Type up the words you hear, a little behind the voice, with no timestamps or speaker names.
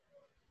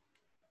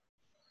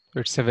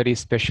It's a very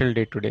special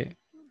day today,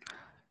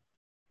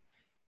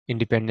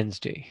 Independence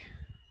Day.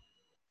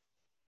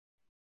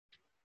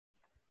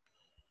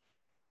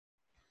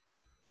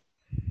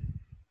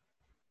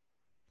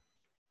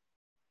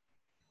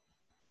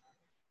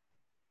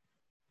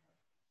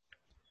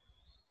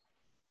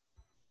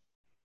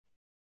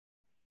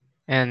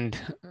 And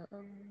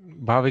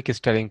Bhavik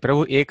is telling,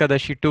 Prabhu,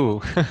 Ekadashi too.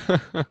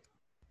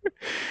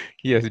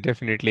 Yes,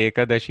 definitely.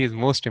 Ekadashi is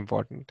most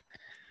important.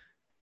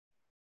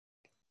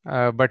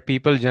 But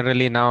people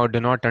generally now do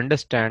not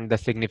understand the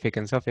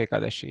significance of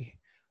Ekadashi.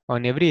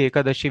 On every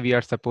Ekadashi, we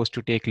are supposed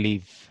to take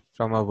leave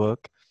from our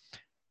work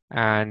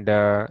and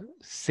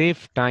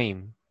save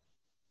time.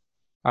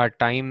 Our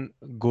time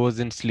goes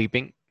in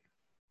sleeping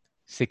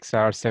 6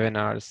 hours, 7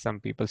 hours. Some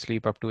people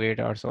sleep up to 8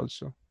 hours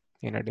also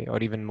in a day or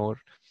even more.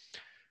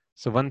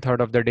 So one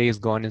third of the day is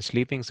gone in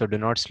sleeping. So do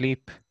not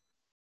sleep.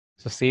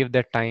 So save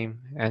that time,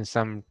 and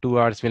some 2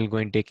 hours will go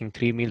in taking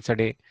 3 meals a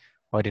day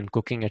or in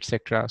cooking,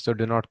 etc. So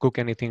do not cook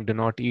anything, do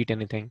not eat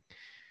anything.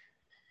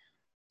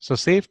 So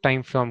save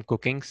time from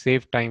cooking,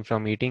 save time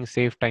from eating,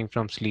 save time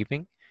from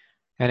sleeping,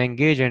 and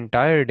engage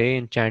entire day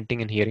in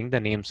chanting and hearing the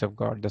names of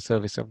God, the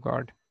service of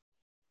God.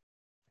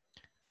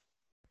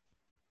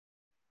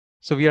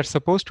 So we are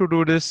supposed to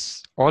do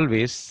this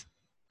always,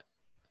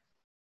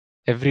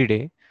 every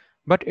day,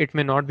 but it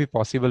may not be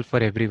possible for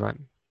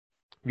everyone.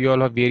 We all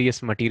have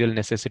various material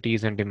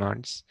necessities and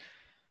demands.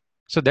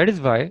 So that is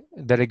why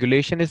the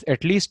regulation is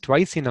at least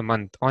twice in a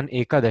month on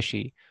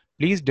Ekadashi.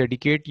 Please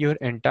dedicate your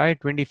entire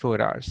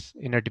 24 hours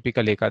in a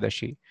typical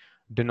Ekadashi.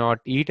 Do not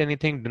eat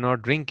anything, do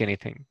not drink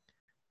anything.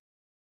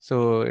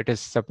 So it is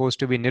supposed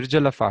to be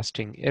Nirjala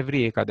fasting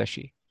every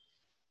Ekadashi.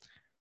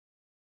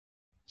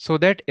 So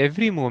that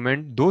every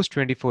moment, those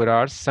 24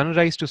 hours,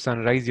 sunrise to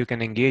sunrise, you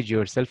can engage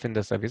yourself in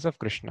the service of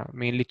Krishna,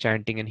 mainly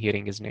chanting and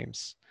hearing his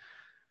names.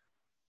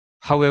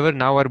 However,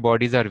 now our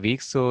bodies are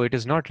weak, so it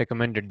is not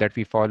recommended that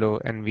we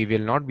follow, and we will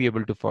not be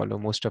able to follow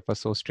most of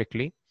us so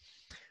strictly.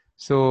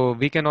 So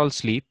we can all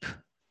sleep,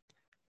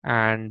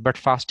 and but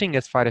fasting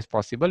as far as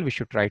possible we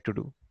should try to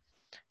do.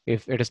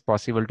 If it is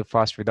possible to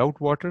fast without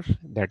water,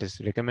 that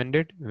is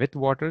recommended. With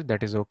water,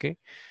 that is okay.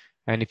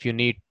 And if you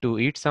need to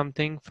eat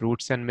something,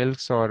 fruits and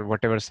milks or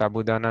whatever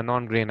sabudana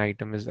non-grain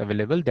item is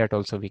available, that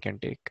also we can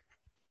take,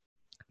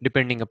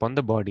 depending upon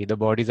the body. The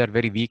bodies are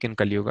very weak in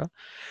Kali Yuga,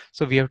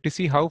 so we have to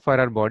see how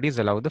far our bodies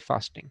allow the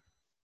fasting.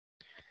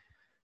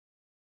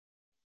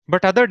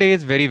 But other day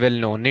is very well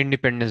known,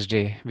 Independence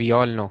Day, we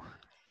all know.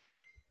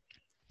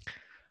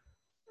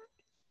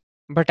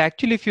 But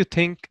actually, if you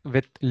think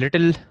with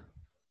little,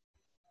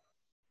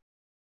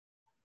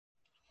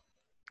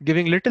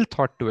 giving little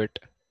thought to it,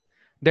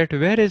 that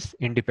where is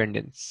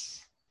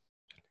independence?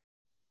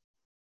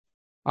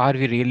 Are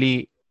we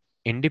really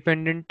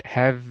independent?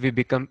 Have we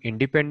become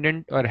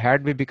independent, or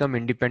had we become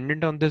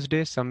independent on this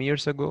day some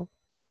years ago?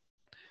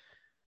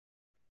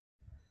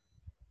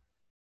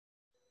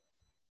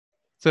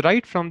 So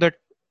right from the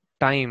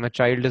time a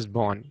child is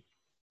born,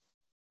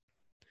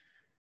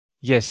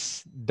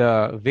 yes,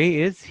 the way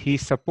is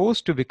he's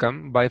supposed to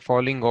become by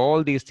following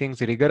all these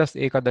things, rigorous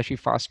Ekadashi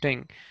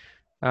fasting,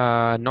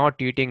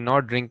 not eating,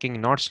 not drinking,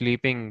 not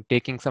sleeping,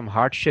 taking some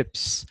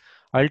hardships.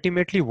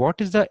 Ultimately, what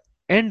is the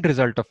end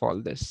result of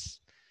all this?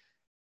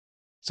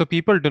 So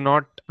people do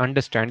not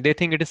understand. They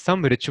think it is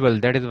some ritual.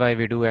 That is why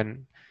we do.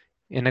 And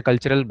in a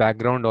cultural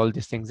background, all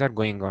these things are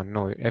going on.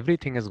 No,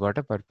 everything has got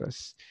a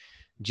purpose.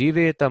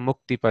 Jiveta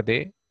mukti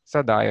pade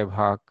sadaya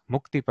bhag.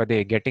 Mukti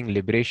pade, getting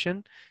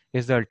liberation,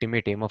 is the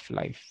ultimate aim of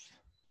life.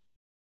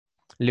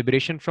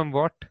 Liberation from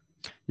what?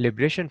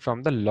 Liberation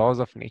from the laws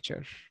of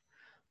nature.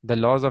 The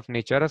laws of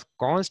nature are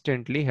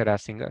constantly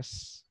harassing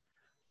us.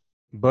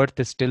 Birth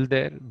is still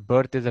there.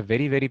 Birth is a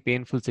very, very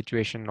painful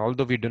situation,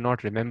 although we do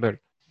not remember.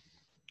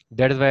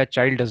 That is why a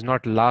child does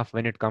not laugh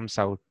when it comes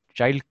out.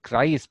 Child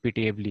cries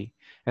pitiably,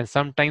 and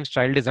sometimes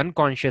child is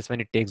unconscious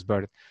when it takes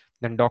birth.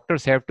 Then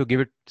doctors have to give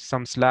it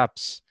some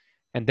slaps,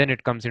 and then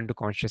it comes into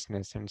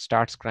consciousness and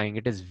starts crying.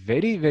 It is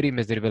very, very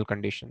miserable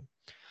condition.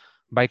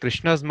 By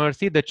Krishna's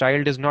mercy, the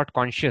child is not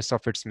conscious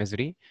of its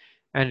misery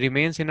and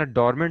remains in a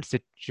dormant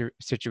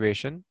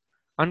situation,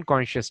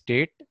 unconscious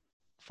state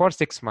for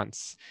 6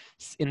 months.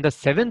 In the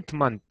seventh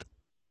month,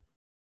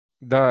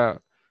 the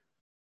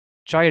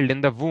child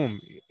in the womb,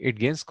 it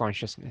gains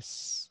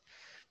consciousness.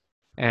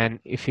 And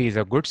if he is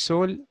a good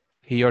soul,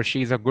 he or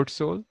she is a good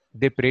soul,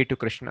 they pray to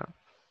Krishna.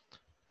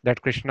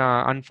 That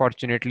Krishna,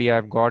 unfortunately,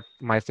 I've got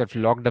myself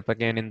locked up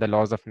again in the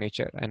laws of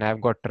nature and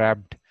I've got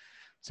trapped.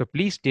 So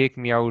please take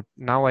me out.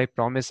 Now I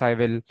promise I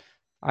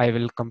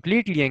will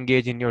completely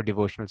engage in your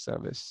devotional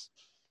service.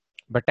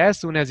 But as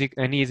soon as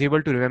and he is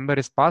able to remember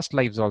his past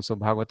lives also,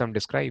 Bhagavatam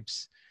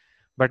describes.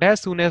 But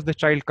as soon as the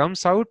child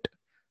comes out,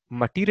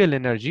 material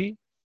energy,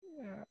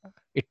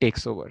 it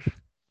takes over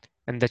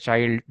and the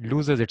child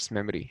loses its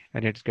memory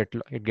and it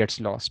gets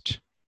lost.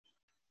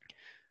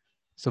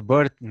 So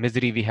birth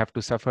misery we have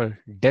to suffer,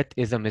 death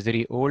is a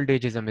misery, old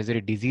age is a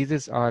misery,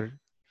 diseases are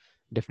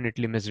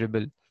definitely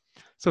miserable.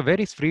 So where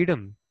is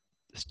freedom?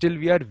 Still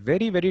we are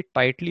very, very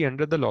tightly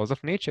under the laws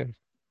of nature.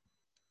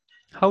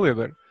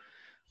 However,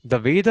 the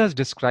Vedas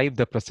describe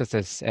the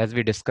processes as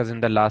we discussed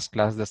in the last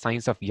class, the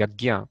science of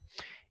yajna.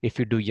 If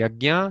you do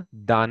yajna,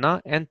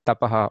 dana, and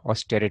tapaha,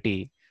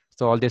 austerity.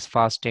 So all this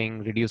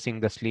fasting, reducing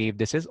the sleep,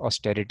 this is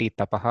austerity,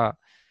 tapaha.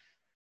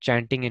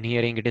 Chanting and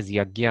hearing, it is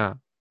yajna.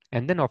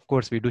 And then of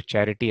course we do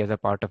charity as a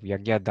part of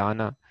yajna,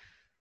 dana.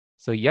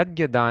 So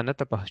yajna, dana,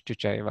 tapahascha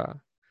chaiva.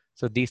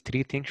 So these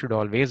three things should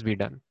always be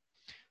done.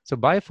 So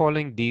by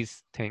following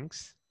these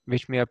things,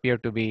 which may appear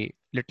to be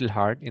little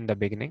hard in the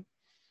beginning,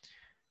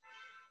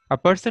 a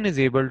person is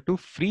able to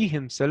free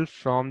himself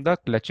from the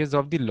clutches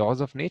of the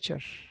laws of nature.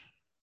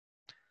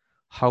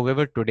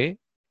 However, today,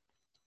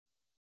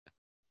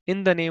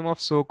 in the name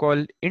of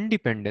so-called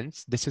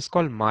independence, this is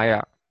called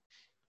Maya.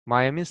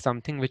 Maya means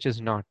something which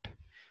is not.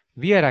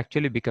 We are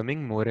actually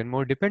becoming more and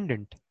more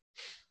dependent.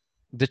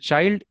 The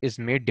child is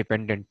made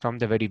dependent from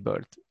the very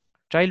birth.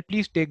 Child,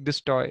 please take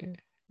this toy.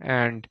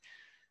 And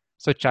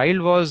so child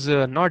was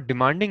not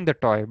demanding the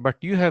toy, but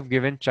you have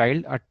given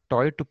child a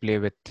toy to play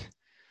with.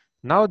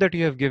 Now that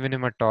you have given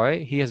him a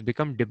toy, he has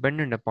become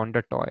dependent upon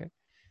the toy.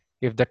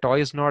 If the toy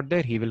is not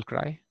there, he will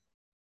cry.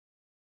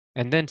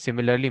 And then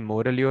similarly,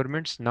 moral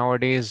allurements.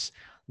 Nowadays,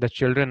 the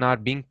children are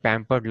being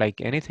pampered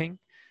like anything.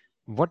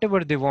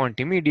 Whatever they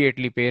want,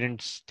 immediately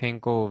parents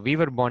think, oh, we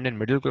were born in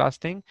middle class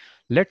thing.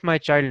 Let my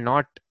child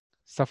not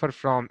suffer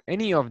from uh,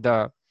 any of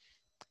the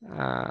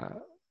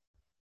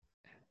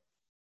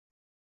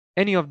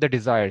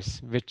desires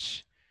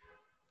which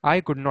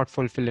I could not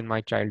fulfill in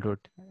my childhood.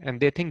 And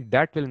they think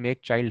that will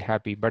make child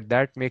happy, but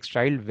that makes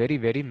child very,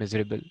 very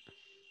miserable.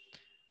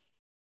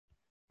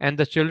 And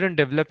the children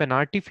develop an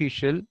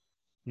artificial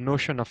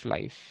notion of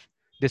life.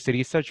 This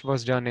research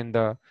was done in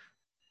the,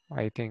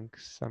 I think,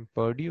 some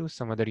Purdue,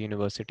 some other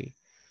university.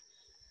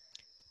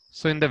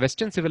 So in the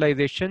Western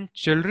civilization,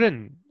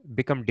 children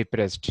become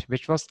depressed,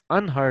 which was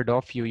unheard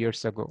of few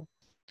years ago.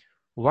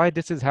 Why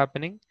this is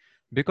happening?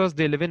 Because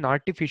they live in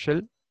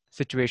artificial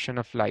situation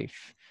of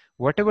life.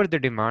 Whatever they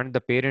demand,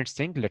 the parents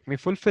think, let me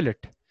fulfill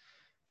it.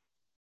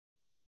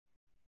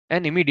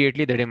 And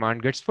immediately the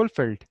demand gets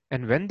fulfilled.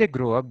 And when they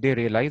grow up, they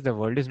realize the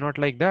world is not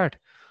like that.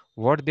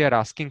 What they are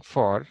asking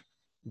for,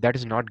 that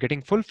is not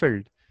getting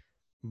fulfilled.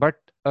 But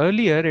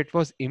earlier, it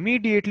was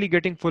immediately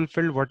getting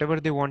fulfilled whatever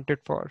they wanted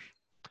for.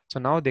 So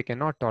now they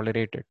cannot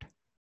tolerate it.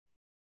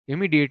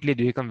 Immediately,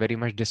 they become very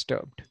much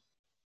disturbed.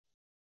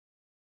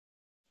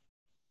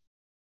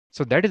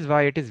 So that is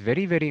why it is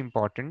very, very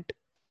important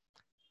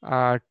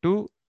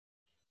to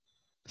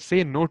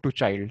say no to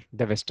child,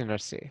 the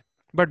Westerners say.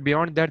 But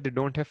beyond that, they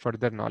don't have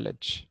further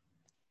knowledge.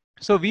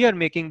 So we are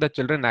making the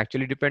children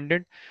actually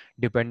dependent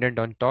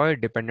on toy,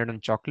 dependent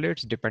on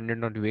chocolates,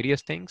 dependent on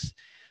various things.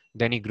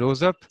 Then he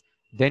grows up,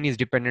 then he's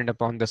dependent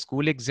upon the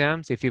school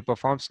exams. If he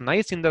performs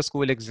nice in the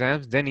school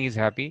exams, then he's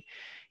happy.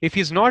 If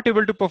he's not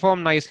able to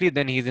perform nicely,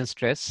 then he's in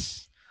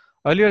stress.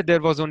 Earlier, there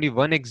was only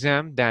one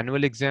exam, the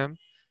annual exam.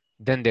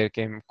 Then there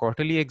came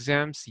quarterly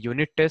exams,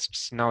 unit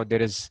tests. Now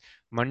there is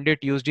Monday,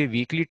 Tuesday,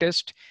 weekly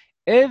test.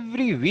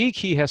 Every week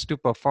he has to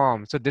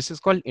perform. So this is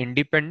called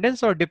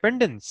independence or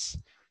dependence.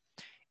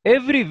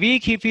 Every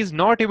week, if he's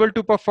not able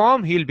to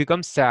perform, he'll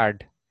become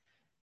sad.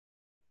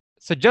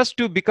 So just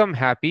to become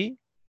happy,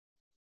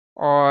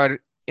 or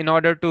in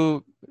order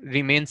to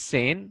remain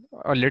sane,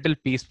 a little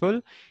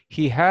peaceful,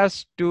 he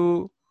has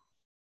to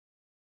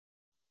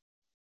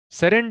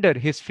surrender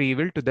his free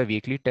will to the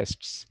weekly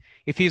tests.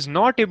 If he's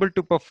not able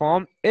to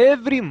perform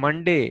every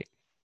Monday,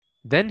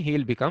 then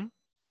he'll become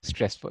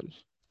stressful.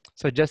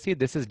 So just see,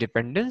 this is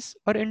dependence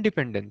or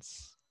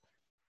independence.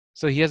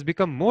 So he has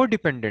become more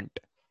dependent.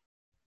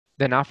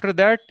 Then after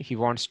that, he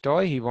wants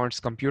toy, he wants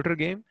computer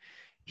game,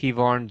 he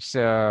wants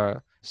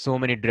so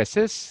many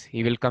dresses.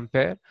 He will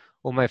compare.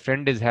 Oh, my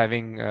friend is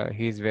having,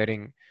 he's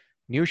wearing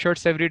new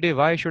shirts every day.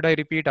 Why should I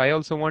repeat? I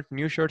also want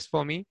new shirts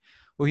for me.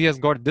 Oh, he has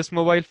got this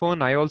mobile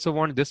phone. I also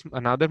want this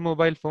another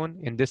mobile phone.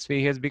 In this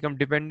way, he has become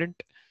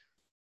dependent.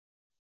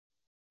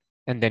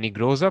 And then he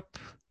grows up.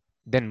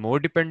 Then more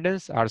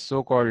dependence are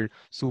so-called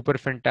super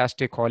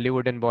fantastic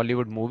Hollywood and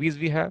Bollywood movies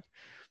we have.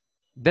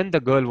 Then the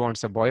girl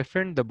wants a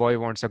boyfriend, the boy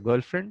wants a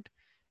girlfriend,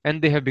 and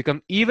they have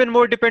become even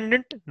more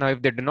dependent. Now,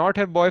 if they do not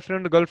have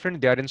boyfriend or girlfriend,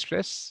 they are in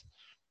stress.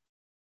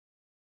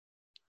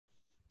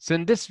 So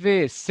in this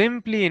way,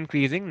 simply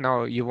increasing.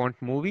 Now you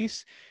want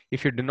movies.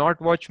 If you do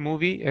not watch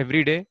movie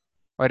every day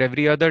or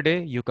every other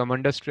day, you come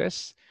under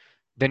stress.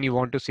 Then you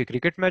want to see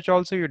cricket match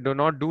also. You do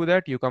not do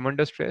that. You come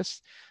under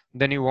stress.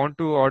 Then you want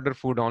to order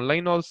food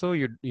online also.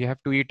 You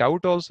have to eat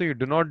out also. You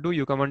do not do.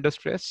 You come under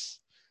stress.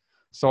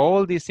 So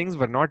all these things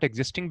were not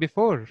existing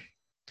before.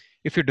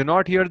 If you do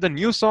not hear the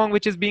new song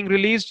which is being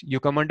released, you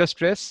come under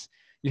stress.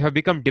 You have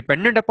become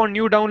dependent upon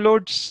new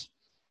downloads.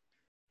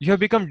 You have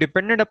become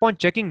dependent upon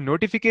checking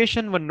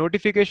notification. When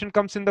notification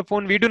comes in the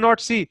phone, we do not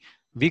see.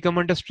 We come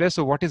under stress.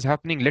 So what is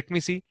happening? Let me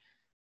see.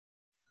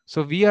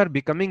 So we are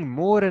becoming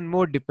more and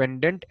more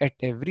dependent at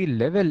every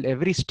level,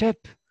 every step.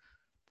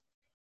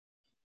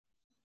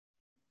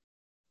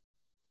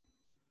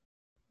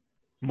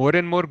 More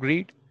and more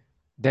greed.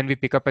 Then we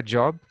pick up a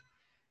job.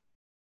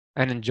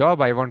 And in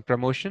job, I want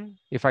promotion.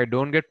 If I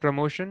don't get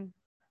promotion,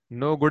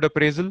 no good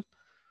appraisal.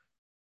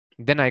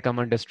 Then I come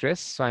under stress,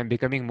 so I'm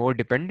becoming more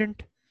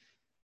dependent.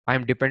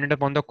 I'm dependent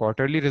upon the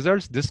quarterly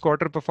results. This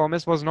quarter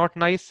performance was not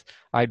nice.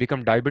 I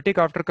become diabetic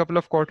after a couple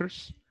of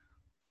quarters.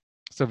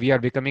 So we are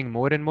becoming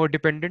more and more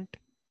dependent.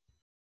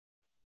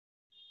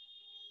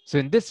 So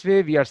in this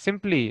way, we are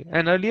simply,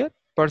 an earlier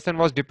person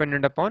was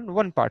dependent upon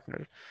one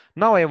partner.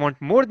 Now I want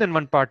more than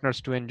one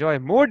partners to enjoy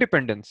more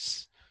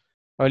dependence.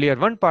 Earlier,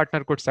 one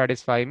partner could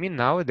satisfy me.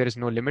 Now there is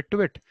no limit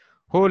to it.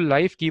 Whole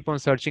life keep on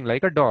searching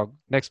like a dog.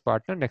 Next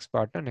partner, next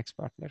partner, next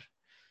partner.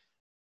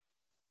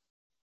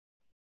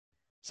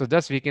 So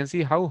thus we can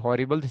see how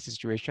horrible the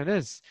situation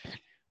is.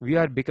 We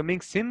are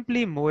becoming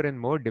simply more and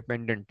more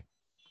dependent.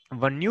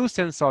 One new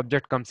sense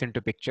object comes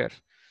into picture,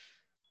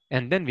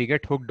 and then we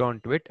get hooked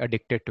onto it,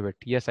 addicted to it.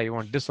 Yes, I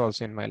want this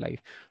also in my life.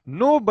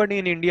 Nobody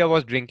in India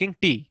was drinking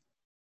tea.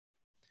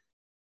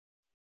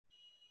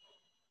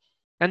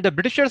 And the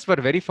Britishers were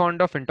very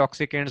fond of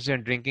intoxicants,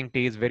 and drinking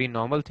tea is very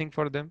normal thing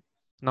for them.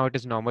 Now it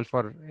is normal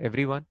for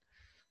everyone.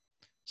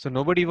 So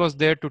nobody was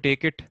there to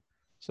take it.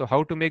 So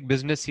how to make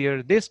business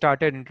here? They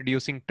started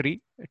introducing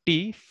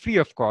tea free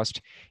of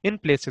cost in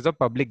places of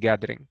public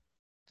gathering.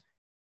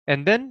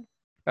 And then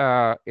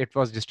it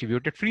was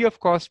distributed free of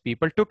cost.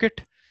 People took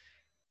it.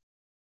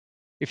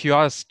 If you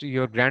asked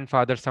your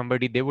grandfather,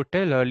 somebody, they would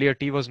tell earlier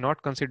tea was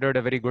not considered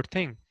a very good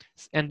thing.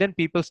 And then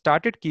people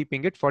started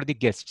keeping it for the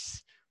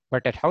guests.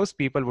 But at house,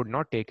 people would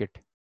not take it.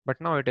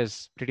 But now it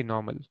is pretty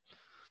normal.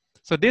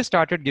 So they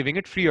started giving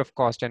it free of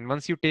cost. And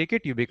once you take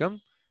it, you become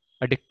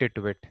addicted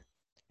to it.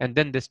 And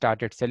then they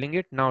started selling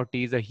it. Now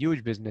tea is a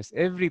huge business.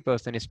 Every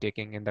person is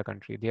taking in the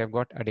country. They have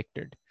got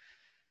addicted.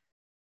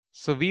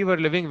 So we were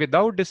living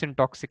without this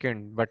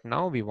intoxicant, but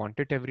now we want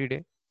it every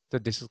day. So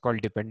this is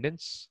called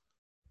dependence.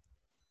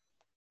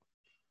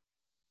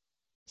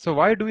 So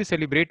why do we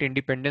celebrate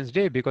Independence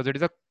Day? Because it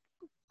is a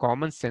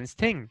common sense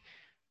thing.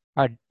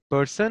 A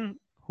person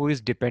who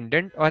is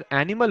dependent or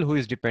animal who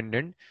is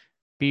dependent,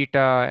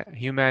 PETA,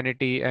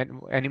 humanity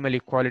and animal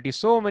equality,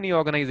 so many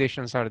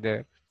organizations are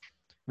there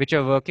which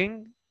are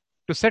working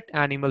to set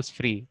animals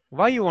free.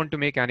 Why you want to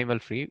make animal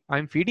free?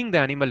 I'm feeding the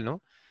animal,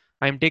 no?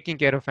 I'm taking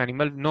care of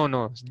animal. No,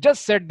 no.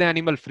 Just set the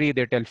animal free.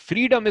 They tell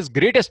freedom is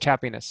greatest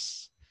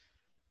happiness.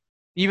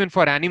 Even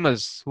for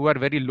animals who are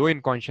very low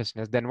in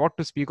consciousness, then what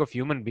to speak of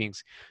human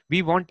beings?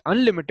 We want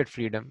unlimited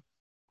freedom.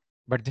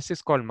 But this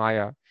is called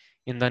Maya.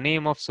 In the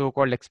name of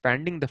so-called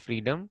expanding the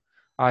freedom,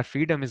 our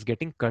freedom is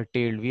getting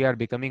curtailed. We are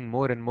becoming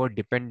more and more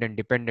dependent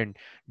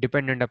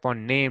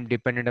upon name,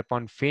 dependent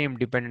upon fame,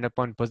 dependent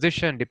upon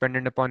position,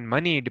 dependent upon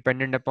money,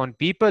 dependent upon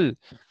people.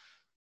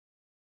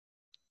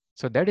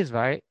 So that is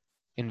why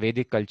in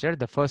Vedic culture,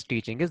 the first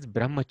teaching is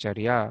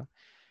Brahmacharya.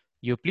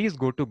 You please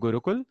go to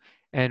Gurukul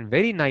and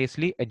very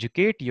nicely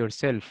educate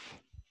yourself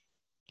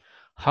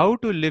how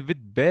to live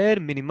with bare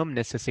minimum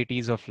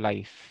necessities of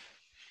life.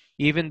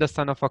 Even the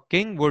son of a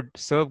king would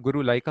serve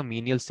Guru like a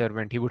menial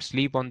servant. He would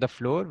sleep on the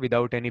floor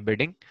without any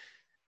bedding,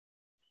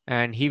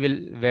 and he will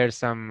wear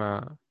some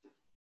uh,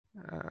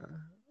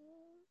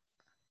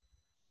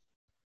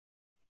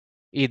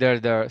 either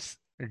the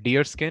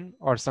deer skin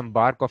or some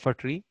bark of a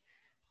tree.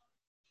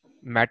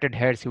 Matted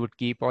hairs he would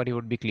keep, or he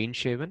would be clean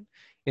shaven.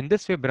 In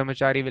this way,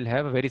 Brahmachari will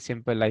have a very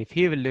simple life.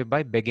 He will live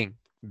by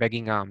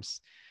begging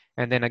alms.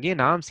 And then again,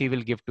 alms he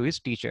will give to his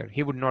teacher.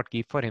 He would not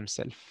keep for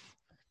himself.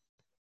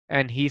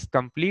 And he's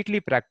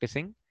completely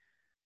practicing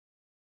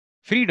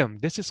freedom.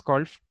 This is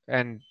called,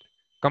 and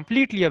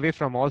completely away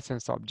from all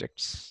sense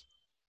objects.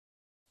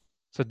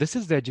 So this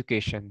is the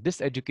education. This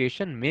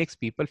education makes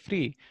people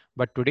free.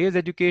 But today's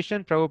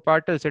education,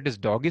 Prabhupada tells, it is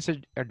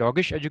a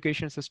doggish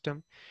education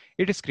system.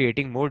 It is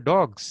creating more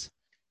dogs.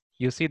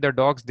 You see the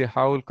dogs, they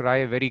howl,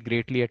 cry very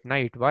greatly at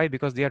night. Why?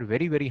 Because they are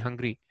very, very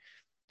hungry.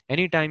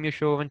 Anytime you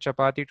show one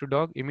chapati to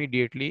dog,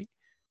 immediately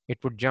it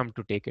would jump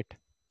to take it.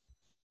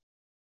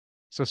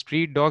 So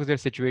street dogs, their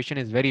situation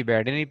is very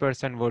bad. Any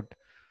person would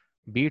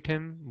beat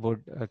him,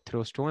 would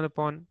throw stone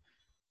upon,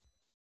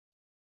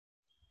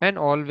 and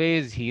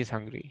always he is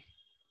hungry.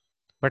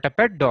 But a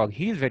pet dog,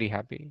 he is very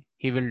happy.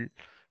 He will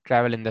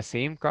travel in the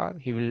same car.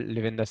 He will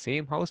live in the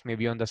same house,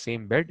 maybe on the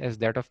same bed as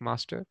that of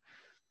master.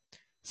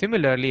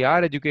 Similarly,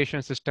 our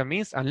education system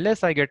means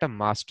unless I get a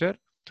master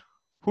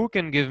who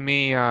can give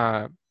me,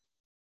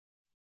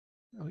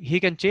 he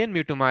can chain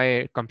me to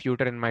my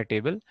computer and my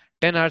table.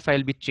 10 hours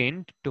I'll be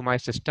chained to my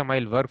system.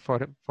 I'll work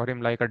for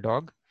him like a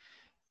dog,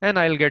 and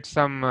I'll get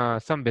some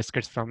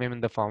biscuits from him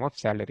in the form of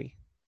salary.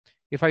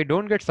 If I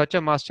don't get such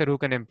a master who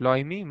can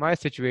employ me, my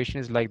situation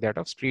is like that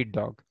of street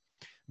dog.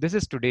 This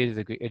is today's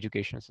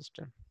education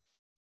system.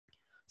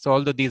 So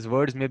although these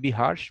words may be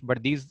harsh,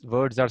 but these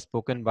words are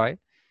spoken by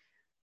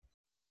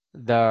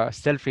the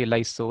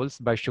self-realized souls,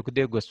 by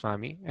Shukdev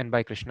Goswami and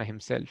by Krishna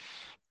himself.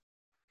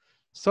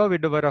 So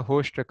vidavara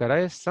hoshtra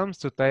karai sam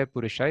sutay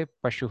purushai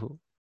pashuhu.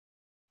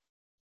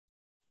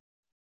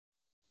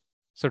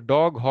 So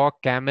dog,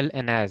 hawk, camel,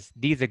 and ass,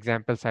 these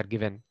examples are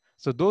given.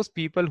 So those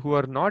people who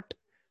are not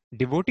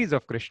devotees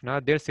of Krishna,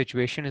 their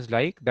situation is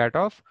like that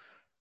of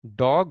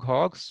dog,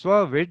 hawk,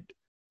 swavid,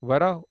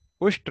 vara,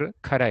 ushtra,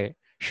 kharai.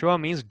 Shwa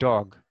means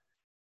dog.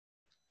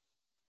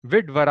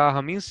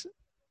 Vidvaraha means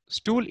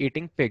stool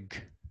eating pig.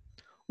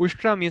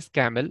 Ushtra means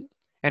camel,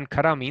 and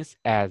Khara means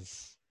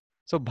as.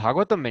 So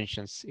Bhagavatam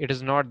mentions it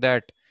is not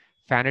that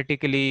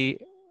fanatically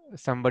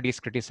somebody is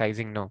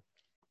criticizing, no.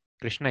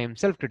 Krishna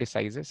himself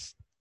criticizes.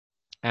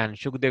 And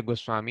Shukdev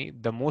Goswami,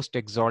 the most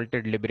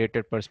exalted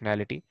liberated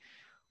personality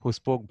who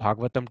spoke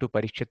Bhagavatam to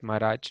Parikshit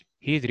Maharaj,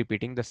 he is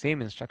repeating the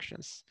same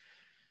instructions.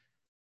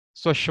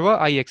 So Shwa,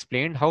 I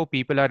explained how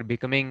people are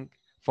becoming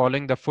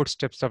following the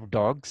footsteps of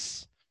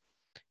dogs,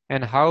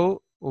 and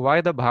how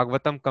why the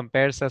Bhagavatam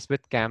compares us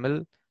with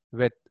camel,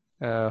 with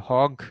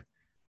hog.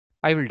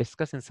 I will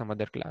discuss in some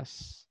other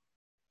class.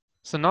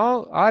 So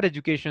now our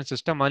education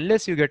system,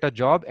 unless you get a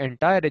job,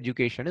 entire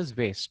education is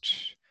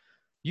waste.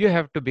 You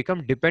have to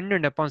become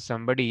dependent upon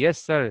somebody.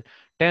 Yes, sir.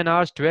 10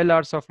 hours, 12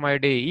 hours of my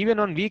day, even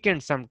on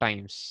weekends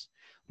sometimes.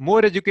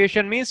 More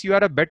education means you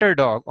are a better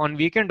dog. On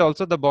weekend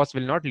also the boss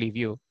will not leave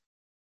you.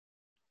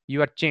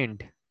 You are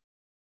chained.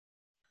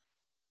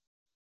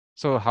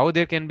 So how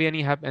there can be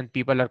any happy and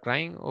people are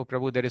crying, oh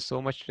Prabhu, there is so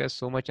much stress,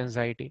 so much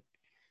anxiety.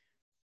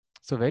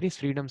 So where is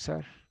freedom,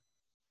 sir?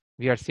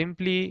 We are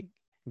simply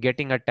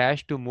getting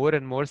attached to more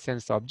and more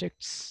sense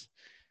objects.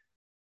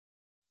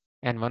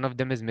 And one of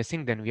them is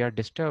missing, then we are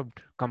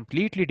disturbed,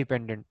 completely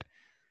dependent.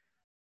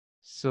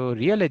 So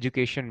real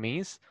education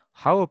means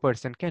how a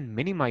person can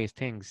minimize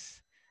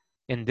things.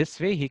 In this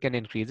way, he can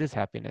increase his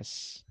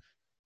happiness.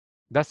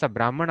 Thus, a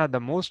Brahmana, the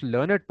most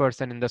learned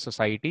person in the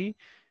society,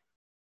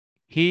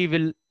 he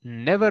will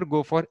never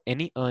go for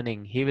any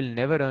earning. He will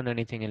never earn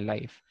anything in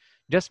life.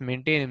 Just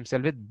maintain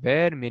himself with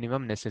bare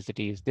minimum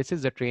necessities. This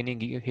is the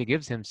training he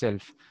gives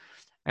himself.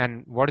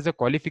 And what is the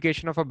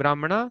qualification of a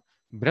Brahmana?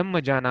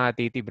 Brahma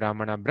janati iti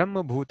Brahmana.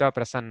 Brahma bhuta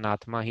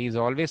prasannatma. He is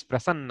always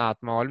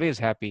prasannatma, always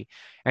happy.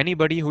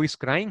 Anybody who is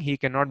crying, he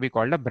cannot be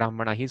called a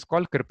Brahmana. He is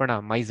called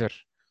Kripana, miser,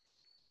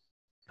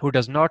 who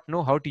does not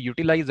know how to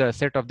utilize the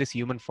asset of this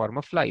human form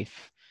of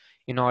life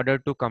in order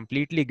to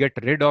completely get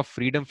rid of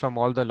freedom from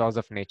all the laws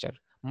of nature.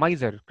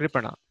 Miser,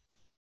 Kripana.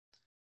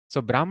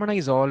 So Brahmana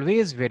is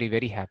always very,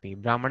 very happy.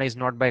 Brahmana is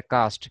not by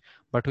caste,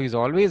 but who is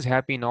always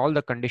happy in all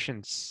the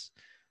conditions.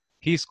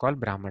 He is called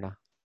Brahmana.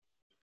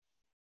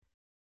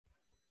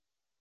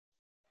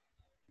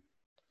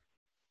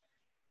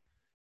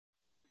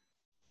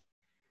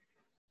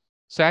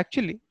 So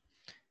actually,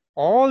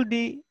 all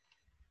the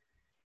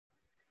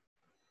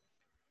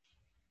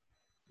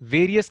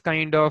various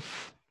kind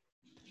of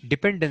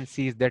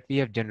dependencies that we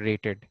have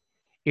generated,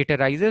 it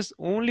arises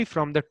only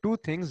from the two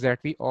things that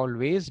we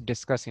always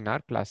discuss in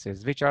our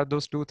classes. Which are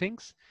those two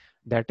things?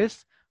 That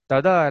is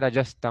tada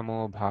rajas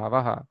tamo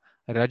bhavaha,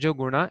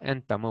 rajoguna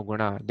and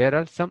tamoguna. There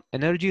are some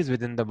energies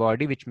within the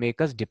body which make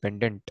us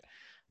dependent.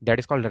 That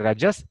is called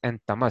rajas and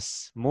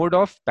tamas, mode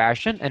of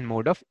passion and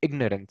mode of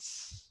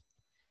ignorance.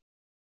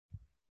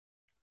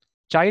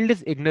 Child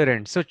is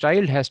ignorant, so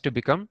child has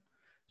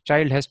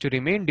to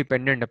remain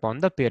dependent upon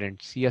the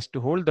parents. He has to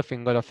hold the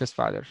finger of his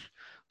father.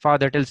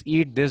 Father tells,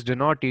 eat this, do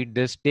not eat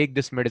this, take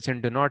this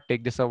medicine, do not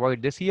take this,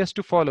 avoid this. He has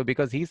to follow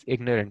because he's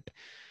ignorant.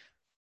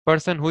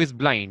 Person who is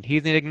blind,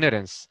 he's in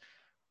ignorance.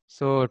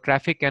 So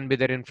traffic can be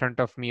there in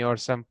front of me, or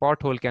some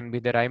pothole can be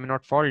there. I may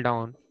not fall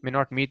down, may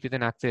not meet with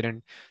an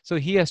accident. So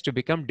he has to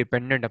become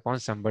dependent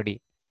upon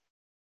somebody.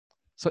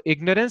 So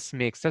ignorance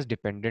makes us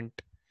dependent.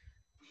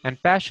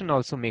 And passion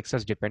also makes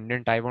us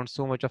dependent. I want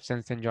so much of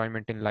sense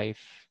enjoyment in life.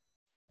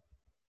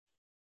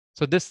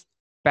 So this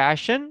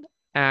passion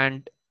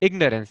and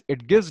ignorance,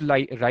 it gives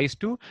rise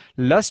to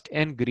lust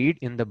and greed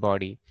in the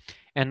body.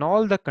 And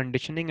all the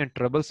conditioning and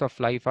troubles of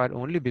life are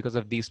only because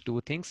of these two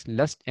things,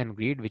 lust and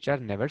greed, which are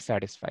never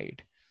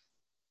satisfied.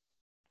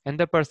 And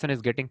the person is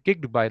getting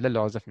kicked by the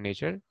laws of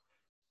nature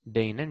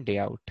day in and day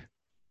out.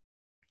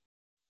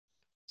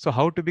 So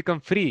how to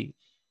become free?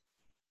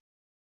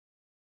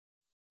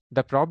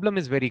 The problem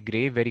is very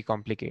grave, very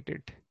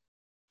complicated.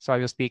 So I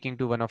was speaking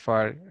to one of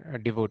our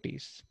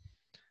devotees,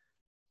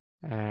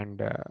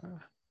 and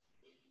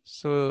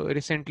so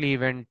recently he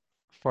went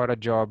for a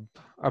job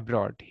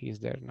abroad. He's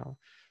there now.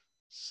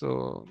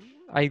 So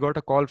I got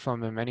a call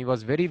from him and he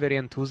was very, very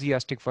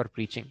enthusiastic for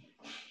preaching.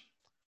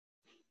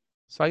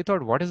 So I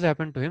thought, what has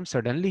happened to him?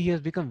 Suddenly he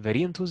has become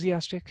very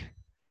enthusiastic.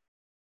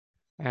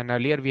 And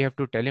earlier we have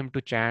to tell him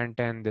to chant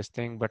and this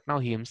thing, but now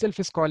he himself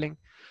is calling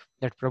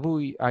that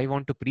Prabhu, I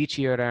want to preach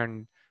here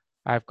and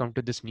I've come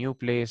to this new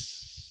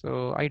place.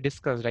 So I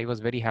discussed, I was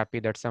very happy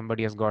that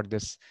somebody has got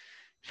this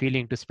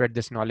feeling to spread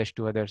this knowledge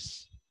to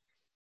others.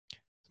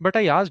 But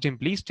I asked him,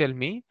 please tell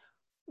me,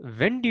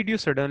 when did you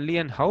suddenly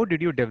and how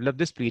did you develop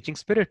this preaching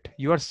spirit?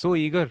 You are so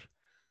eager.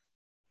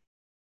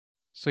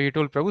 So he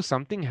told Prabhu,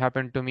 something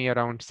happened to me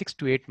around 6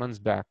 to 8 months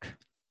back.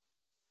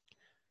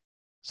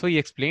 So he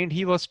explained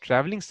he was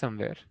traveling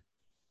somewhere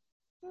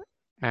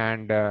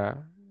and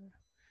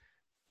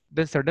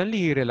then suddenly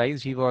he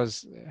realized he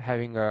was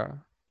having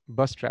a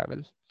bus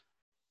travel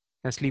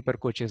and sleeper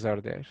coaches are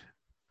there.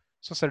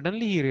 So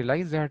suddenly he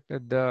realized that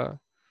the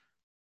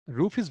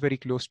roof is very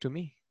close to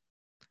me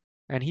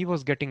and he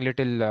was getting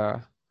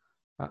little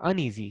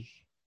uneasy.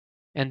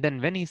 And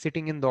then when he's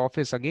sitting in the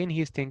office, again,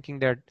 he's thinking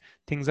that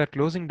things are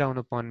closing down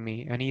upon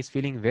me and he's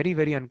feeling very,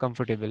 very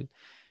uncomfortable.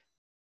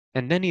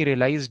 And then he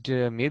realized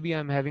maybe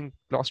I'm having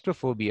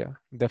claustrophobia,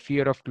 the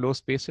fear of closed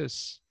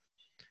spaces.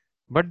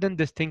 But then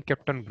this thing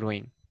kept on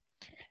growing.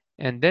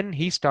 And then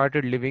he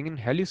started living in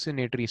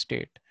hallucinatory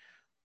state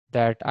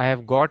that I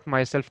have got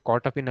myself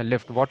caught up in a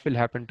lift. What will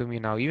happen to me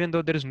now? Even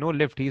though there is no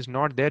lift, he's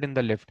not there in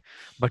the lift.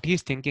 But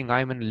he's thinking,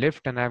 I'm in a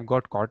lift and I've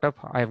got caught up.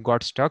 I've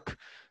got stuck.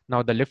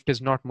 Now the lift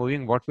is not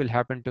moving. What will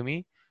happen to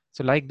me?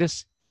 So like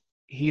this,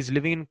 he's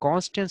living in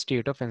constant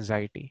state of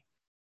anxiety.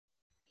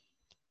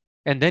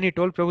 And then he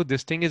told Prabhu,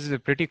 this thing is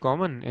pretty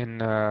common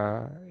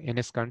in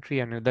his country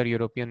and other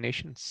European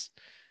nations.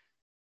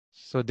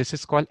 So this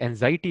is called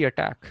anxiety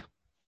attack.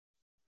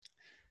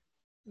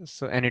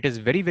 So, and it is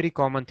very, very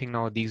common thing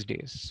now these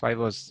days.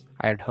 So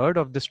I had heard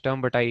of this term,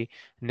 but I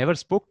never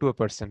spoke to a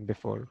person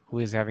before who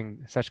is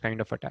having such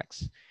kind of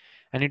attacks.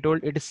 And he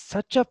told, it is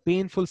such a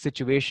painful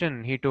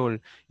situation. He told,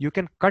 you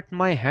can cut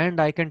my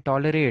hand, I can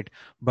tolerate,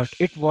 but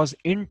it was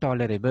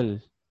intolerable.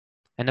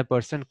 And a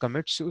person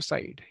commits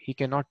suicide. He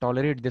cannot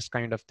tolerate this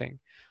kind of thing.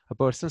 A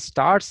person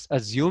starts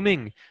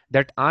assuming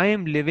that I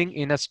am living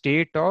in a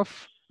state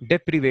of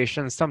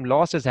deprivation. Some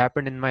loss has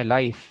happened in my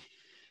life.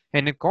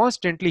 And then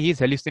constantly he's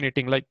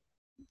hallucinating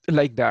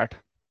like that.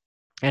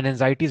 And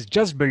anxiety is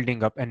just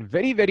building up and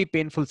very, very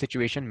painful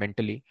situation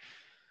mentally.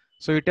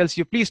 So he tells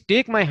you, please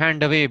take my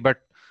hand away, but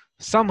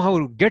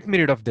somehow get me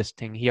rid of this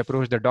thing. He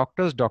approached the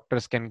doctors.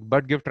 Doctors can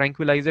but give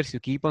tranquilizers.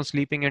 You keep on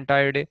sleeping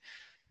entire day.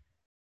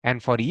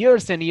 And for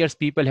years and years,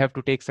 people have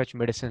to take such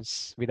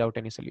medicines without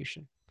any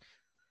solution.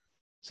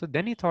 So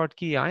then he thought,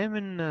 ki, I am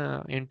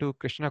into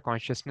Krishna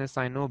consciousness.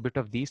 I know a bit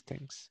of these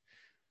things.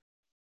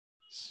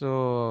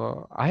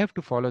 So I have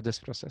to follow this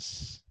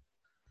process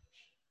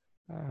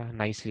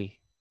nicely.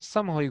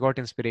 Somehow he got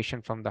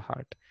inspiration from the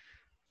heart.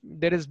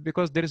 There is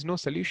because there is no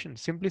solution.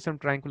 Simply some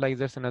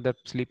tranquilizers and other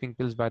sleeping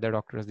pills by the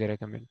doctors they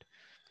recommend.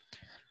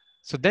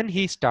 So then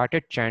he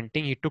started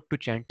chanting. He took to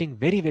chanting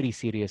very, very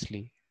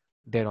seriously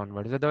there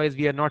onwards. Otherwise,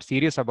 we are not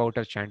serious about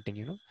our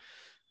chanting,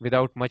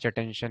 without much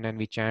attention, and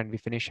we chant, we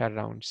finish our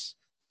rounds.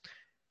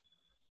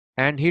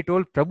 And he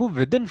told Prabhu,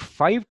 within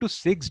 5 to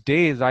 6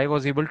 days, I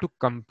was able to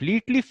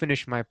completely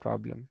finish my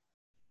problem.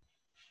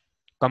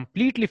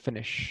 Completely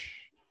finish.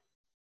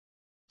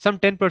 Some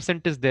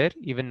 10% is there,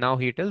 even now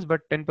he tells,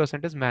 but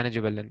 10% is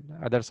manageable. And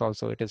others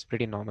also, it is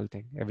pretty normal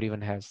thing.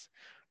 Everyone has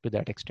to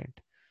that extent.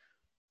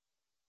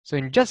 So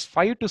in just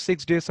 5 to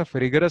 6 days of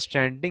rigorous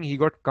chanting, he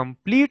got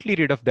completely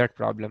rid of that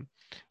problem.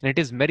 And it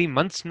is many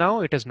months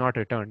now, it has not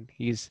returned.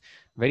 He's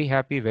very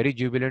happy, very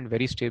jubilant,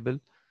 very stable.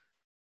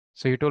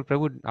 So he told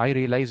Prabhu, I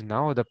realize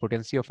now the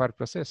potency of our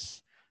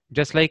process.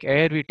 Just like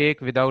air we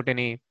take without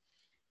any,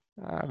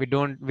 we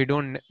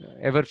don't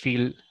ever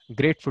feel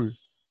grateful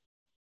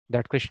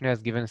that Krishna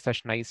has given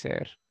such nice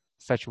air,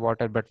 such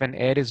water. But when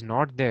air is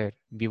not there,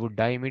 we would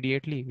die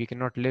immediately. We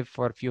cannot live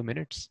for a few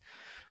minutes.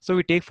 So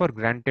we take for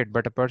granted.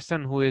 But a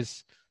person who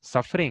is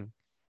suffering,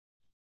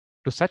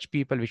 to such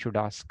people we should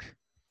ask,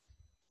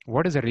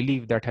 what is the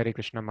relief that Hare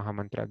Krishna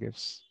Mahamantra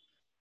gives?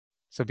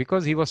 So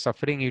because he was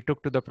suffering, he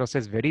took to the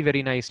process very,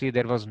 very nicely.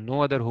 There was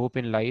no other hope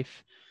in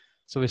life.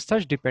 So with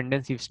such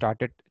dependence, he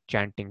started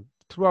chanting.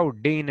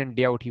 Throughout day in and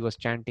day out, he was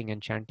chanting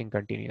and chanting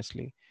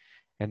continuously.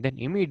 And then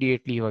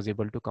immediately he was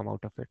able to come out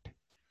of it.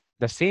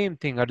 The same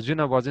thing,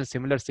 Arjuna was in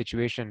similar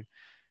situation.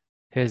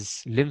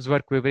 His limbs were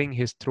quivering,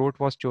 his throat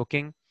was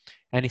choking,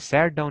 and he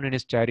sat down in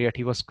his chariot.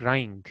 He was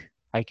crying,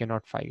 I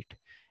cannot fight.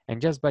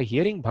 And just by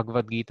hearing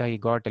Bhagavad Gita, he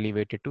got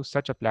elevated to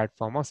such a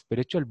platform of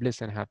spiritual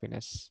bliss and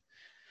happiness.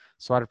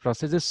 So our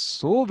process is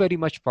so very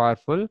much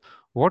powerful.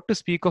 What to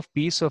speak of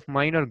peace of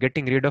mind or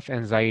getting rid of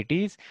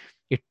anxieties?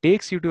 It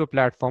takes you to a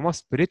platform of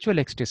spiritual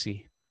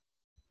ecstasy.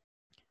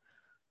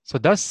 So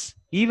thus,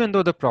 even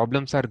though the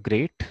problems are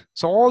great,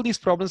 so all these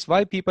problems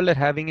why people are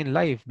having in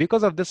life,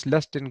 because of this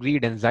lust and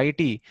greed,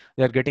 anxiety,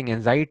 they are getting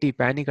anxiety,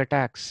 panic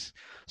attacks.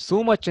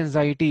 So much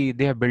anxiety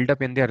they have built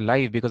up in their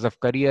life because of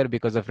career,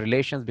 because of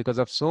relations, because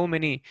of so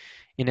many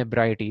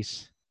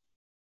inebrieties.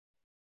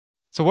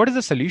 So what is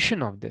the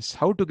solution of this?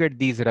 How to get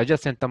these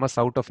rajas and tamas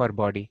out of our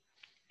body?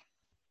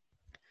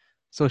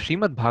 So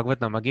Srimad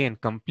Bhagavatam, again,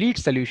 complete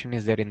solution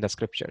is there in the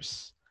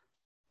scriptures.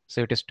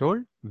 So it is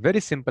told, very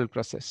simple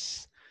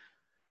process.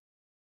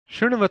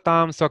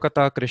 शृण्वतां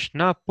स्वकता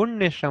Krishna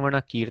पुण्य श्रवण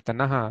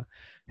कीर्तनः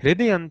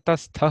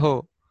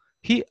हृदयन्तस्थो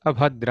हि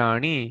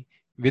अभद्राणि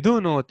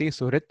विधुनोति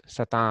सुहृत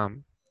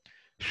सताम.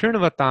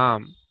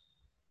 Shrinvatam.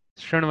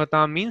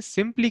 Shrinvatam means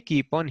simply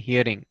keep on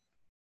hearing.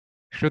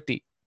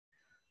 Shruti.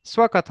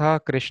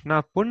 Swakatha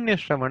Krishna Punya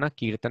Shravana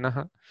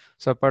Kirtanaha.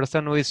 So a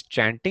person who is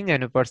chanting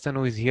and a person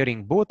who is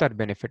hearing, both are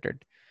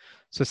benefited.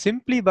 So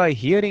simply by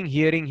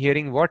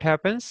hearing, what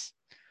happens?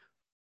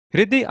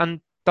 Hridi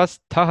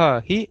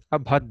antasthaha hi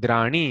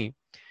abhadrani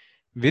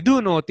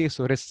vidunoti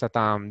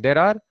surissatam. There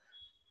are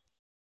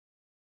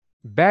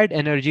bad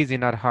energies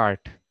in our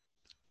heart.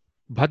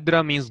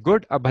 Bhadra means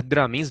good,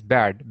 abhadra means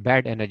bad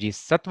energies.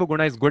 Sattva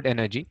guna is good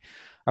energy.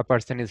 A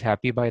person is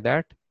happy by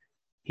that.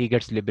 He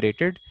gets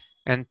liberated.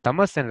 And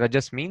tamas and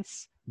rajas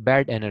means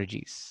bad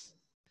energies.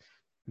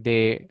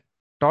 They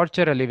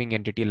torture a living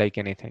entity like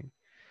anything.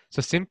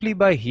 So simply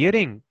by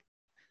hearing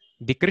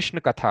the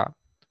Krishna Katha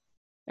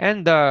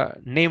and the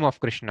name of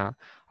Krishna,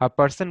 a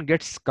person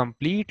gets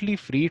completely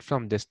freed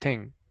from this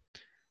thing.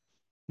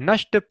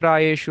 Nashta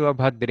prayeshu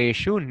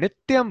abhadreshu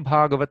nityam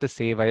bhagavat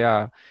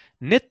sevaya.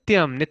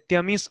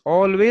 Nityam means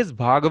always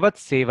bhagavat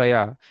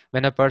sevaya.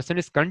 When a person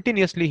is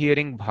continuously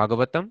hearing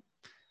Bhagavatam,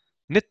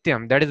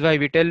 nityam, that is why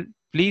we tell,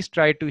 please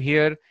try to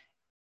hear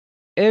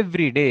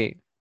every day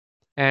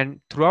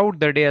and throughout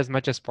the day as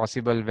much as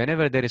possible.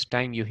 Whenever there is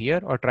time, you hear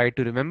or try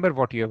to remember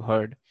what you have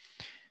heard.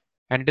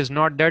 And it is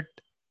not that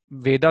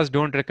Vedas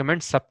don't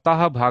recommend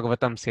Saptaha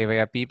Bhagavatam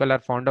Sevaya. People are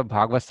fond of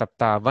Bhagavad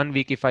Saptaha. 1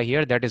 week if I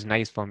hear, that is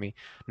nice for me.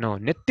 No,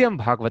 Nityam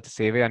Bhagavat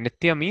Sevaya.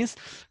 Nitya means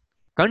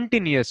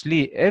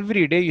continuously,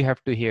 every day you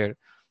have to hear.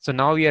 So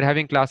now we are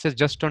having classes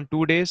just on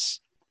 2 days,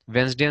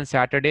 Wednesday and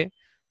Saturday.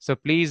 So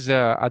please,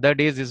 other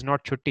days is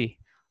not chutti.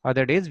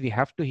 Other days we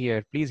have to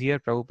hear. Please hear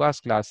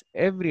Prabhupada's class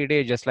every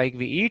day, just like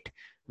we eat,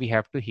 we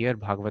have to hear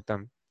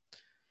Bhagavatam.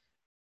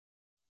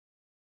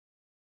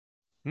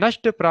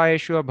 नष्ट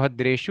प्रायेषु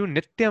अभद्रेषु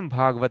नित्यं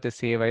भागवत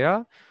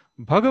सेवया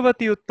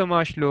भगवती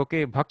उत्तमा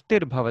श्लोके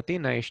भक्तिर्भवति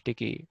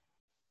नैष्टिकी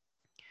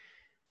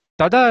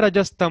तदा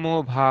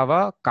rajastamo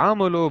bhava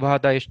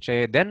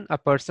kamalobhadaishchay. Then a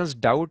person's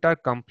doubt are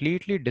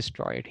completely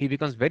destroyed. He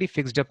becomes very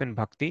fixed up in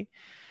bhakti,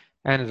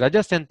 and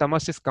rajas and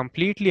tamas is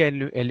completely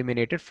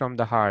eliminated from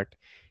the heart.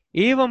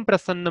 Evam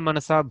prasanna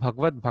manasa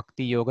bhagavad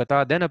bhakti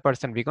yogata. Then a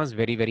person becomes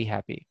very, very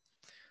happy.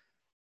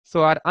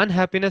 So our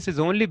unhappiness is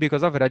only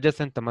because of rajas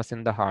and tamas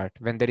in the heart.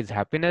 When there is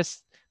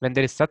happiness, when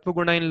there is sattva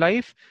guna in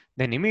life,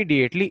 then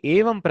immediately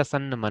evam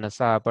prasanna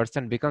manasa, a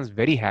person becomes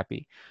very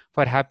happy.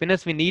 For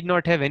happiness, we need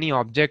not have any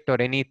object or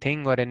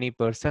anything or any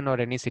person or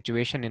any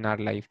situation in our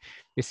life.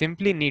 We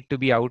simply need to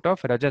be out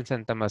of rajas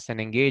and tamas and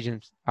engage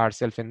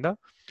ourselves in the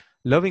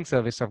loving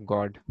service of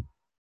God.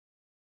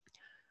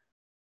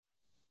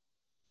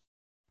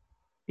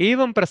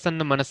 Evam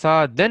prasanna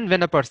manasa, then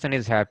when a person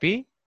is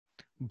happy,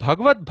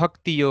 Bhagavad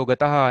Bhakti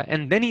Yogataha,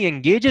 and then he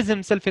engages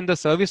himself in the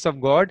service of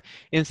God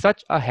in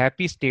such a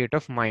happy state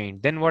of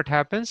mind. Then what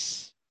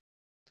happens?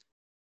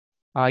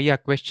 Yeah,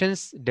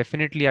 questions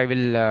definitely I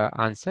will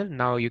answer.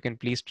 Now you can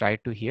please try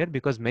to hear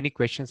because many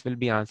questions will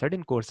be answered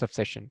in course of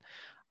session.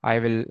 I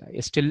will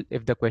still,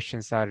 if the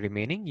questions are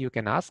remaining, you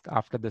can ask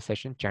after the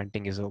session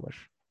chanting is over.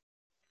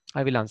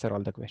 I will answer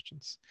all the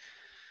questions.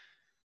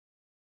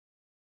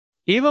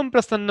 Evam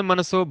prasanna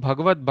manaso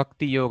Bhagavad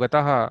Bhakti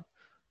Yogataha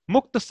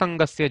Mukta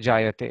Sangasya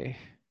Jayate.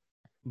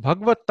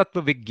 Bhagavad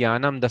Tattva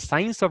Vijnanam, the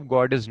science of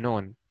God is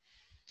known.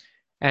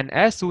 And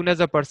as soon as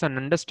a person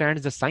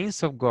understands the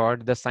science of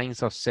God, the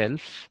science of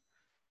self,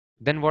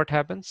 then what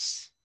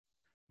happens?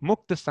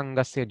 Mukta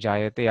Sangasya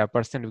Jayate, a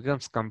person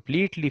becomes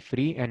completely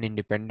free and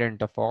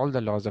independent of all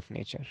the laws of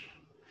nature.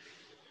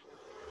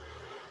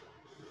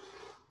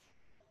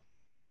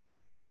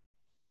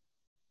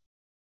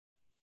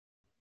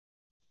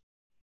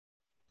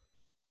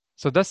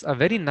 So thus a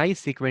very nice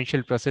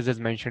sequential process is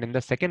mentioned in the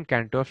second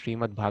canto of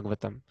Srimad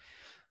Bhagavatam.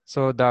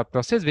 So the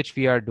process which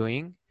we are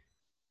doing,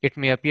 it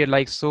may appear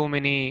like so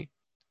many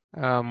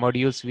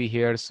modules we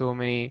hear, so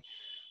many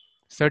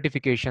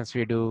certifications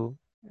we do,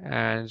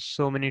 and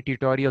so many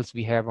tutorials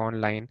we have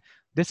online.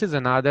 This is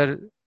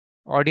another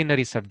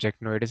ordinary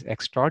subject. No, it is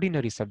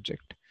extraordinary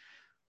subject.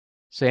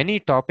 So any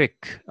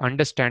topic,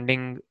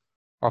 understanding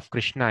of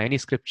Krishna, any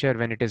scripture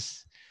when it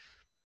is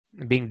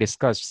being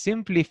discussed,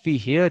 simply if we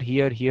hear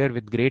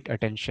with great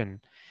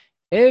attention,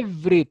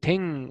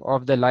 everything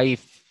of the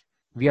life,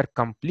 we are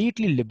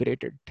completely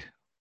liberated.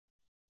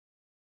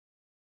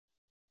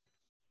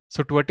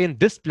 So to attain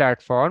this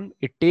platform,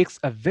 it takes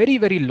a very,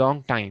 very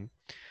long time.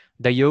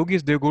 The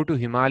yogis, they go to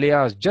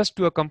Himalayas just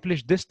to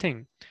accomplish this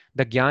thing.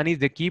 The Gyanis,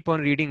 they keep on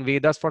reading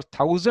Vedas for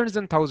thousands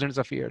and thousands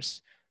of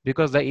years.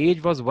 Because the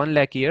age was 1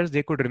 lakh years,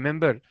 they could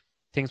remember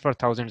things for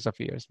thousands of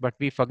years. But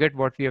we forget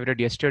what we have read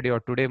yesterday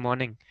or today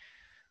morning.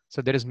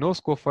 So there is no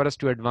scope for us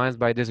to advance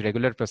by these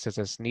regular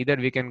processes. Neither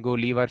we can go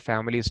leave our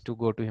families to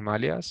go to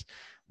Himalayas.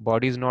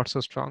 Body is not so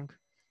strong.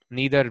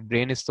 Neither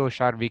brain is so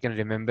sharp we can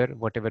remember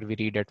whatever we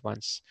read at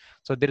once.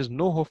 So there is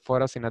no hope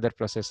for us in other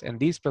process. And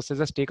these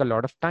processes take a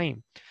lot of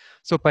time.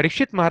 So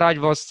Parikshit Maharaj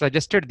was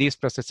suggested these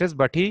processes,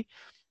 but he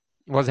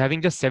was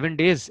having just 7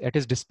 days at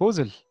his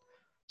disposal.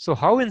 So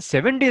how in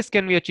 7 days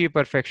can we achieve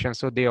perfection?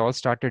 So they all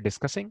started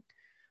discussing.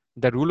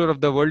 The ruler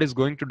of the world is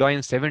going to die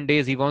in 7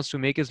 days. He wants to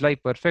make his life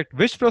perfect.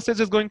 Which process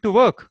is going to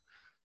work?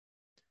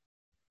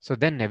 So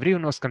then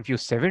everyone was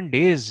confused. 7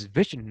 days,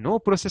 which no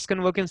process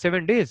can work in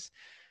 7 days.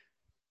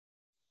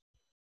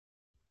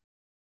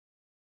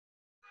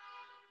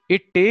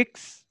 It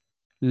takes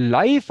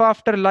life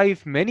after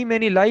life, many,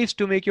 many lives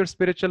to make your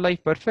spiritual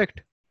life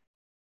perfect.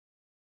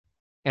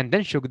 And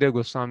then Shukdev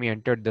Goswami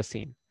entered the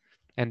scene.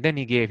 And then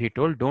he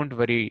told, don't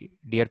worry,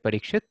 dear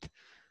Parikshit.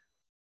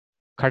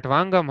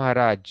 Khatvanga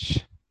Maharaj,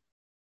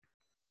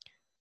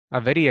 a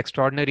very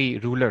extraordinary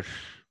ruler,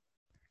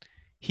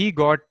 he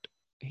got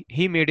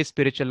he made his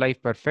spiritual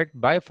life perfect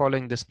by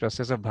following this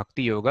process of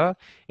bhakti yoga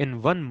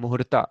in one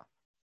muhurta.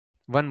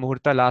 One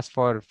muhurta lasts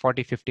for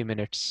 40-50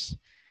 minutes.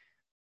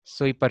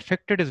 So he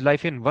perfected his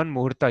life in one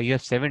muhurta. You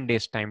have 7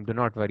 days time. Do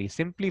not worry.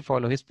 Simply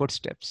follow his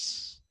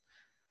footsteps.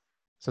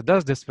 So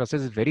thus this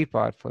process is very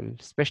powerful,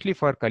 especially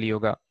for Kali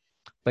Yuga.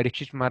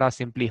 Parikshit Maharaj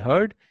simply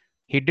heard.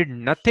 He did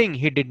nothing.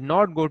 He did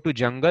not go to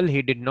jungle.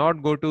 He did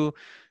not go to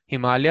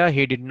Himalaya.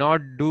 He did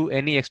not do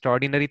any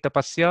extraordinary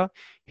tapasya.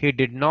 He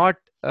did not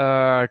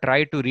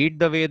try to read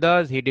the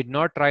Vedas. He did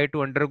not try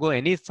to undergo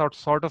any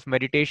sort of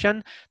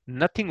meditation.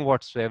 Nothing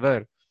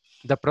whatsoever.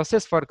 The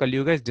process for Kali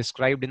Yuga is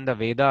described in the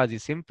Vedas. He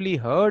simply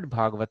heard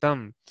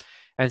Bhagavatam.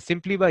 And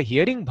simply by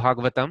hearing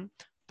Bhagavatam,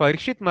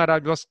 Parikshit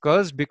Maharaj was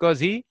cursed because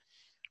he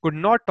could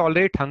not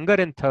tolerate hunger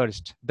and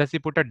thirst. Thus he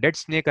put a dead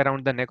snake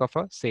around the neck of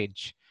a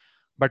sage.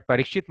 But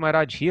Parikshit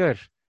Maharaj here,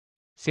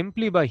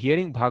 simply by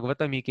hearing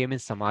Bhagavatam, he came in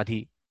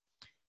Samadhi.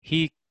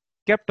 He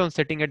kept on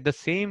sitting at the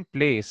same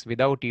place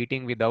without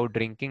eating, without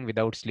drinking,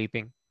 without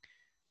sleeping.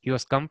 He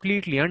was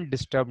completely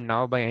undisturbed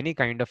now by any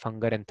kind of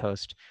hunger and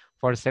thirst.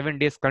 For 7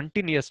 days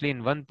continuously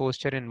in one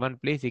posture, in one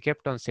place, he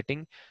kept on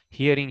sitting,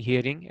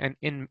 hearing, and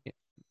in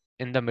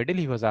the middle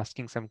he was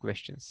asking some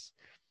questions.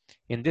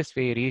 In this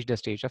way, he reached the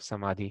stage of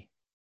Samadhi.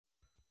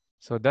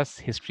 So thus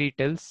history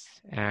tells,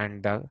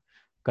 and the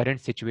current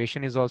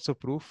situation is also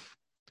proof.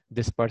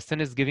 This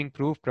person is giving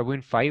proof, Prabhu,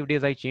 in 5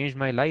 days I changed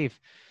my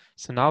life.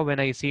 So now when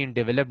I see in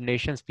developed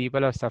nations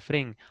people are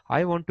suffering,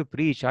 I want to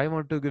preach, I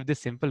want to give this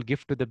simple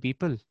gift to the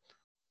people.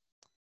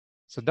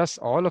 So thus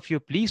all of you,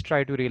 please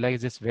try to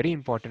realize this very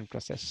important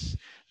process.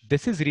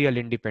 This is real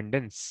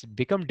independence.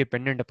 Become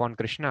dependent upon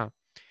Krishna.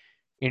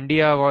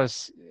 India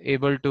was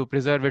able to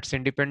preserve its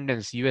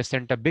independence. US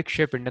sent a big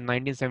ship in the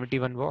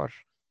 1971 war.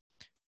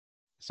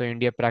 So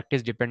India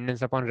practiced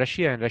dependence upon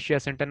Russia, and Russia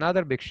sent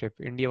another big ship.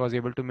 India was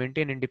able to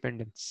maintain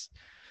independence.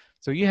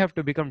 So you have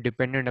to become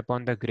dependent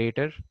upon the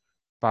greater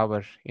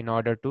power in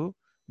order to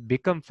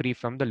become free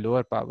from the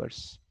lower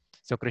powers.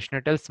 So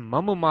Krishna tells,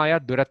 Mamu Maya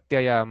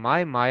Duratyaya,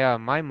 my Maya,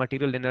 my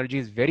material energy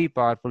is very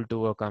powerful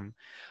to overcome.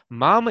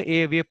 Mam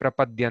eve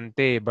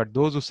prapadyante, but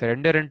those who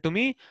surrender unto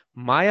me,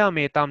 Maya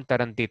metam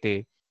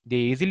tarantite, they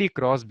easily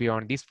cross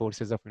beyond these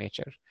forces of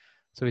nature.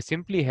 So we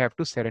simply have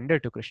to surrender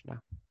to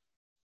Krishna.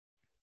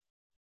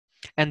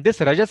 And this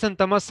Rajas and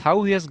Tamas,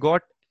 how he has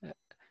got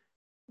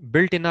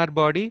built in our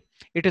body,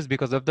 it is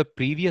because of the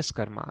previous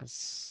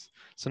karmas.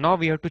 So now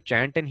we have to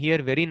chant and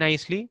hear very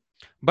nicely,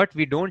 but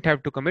we don't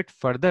have to commit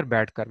further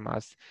bad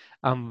karmas.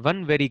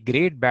 One very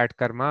great bad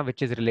karma,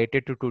 which is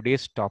related to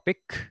today's topic,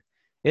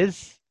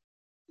 is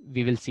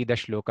we will see the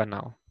shloka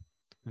now.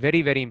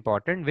 Very, very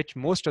important, which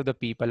most of the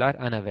people are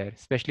unaware,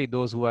 especially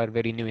those who are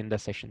very new in the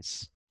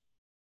sessions.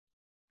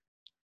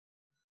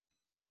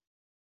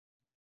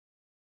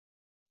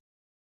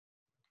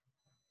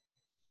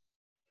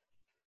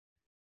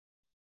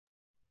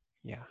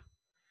 Yeah.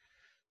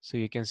 So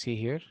you can see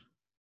here,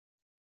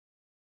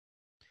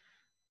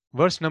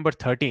 verse number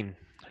 13,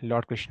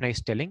 Lord Krishna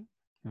is telling,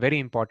 very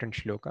important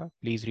shloka.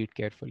 Please read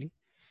carefully.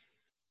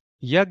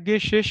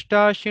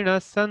 यज्ञशिष्टाशिनः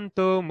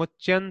सन्तो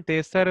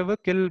मुच्यन्ते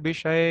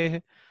सर्वकिल्बिषैः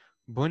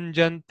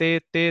भुञ्जन्ते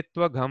ते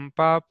त्वघं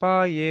पापा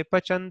ये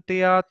पचन्ति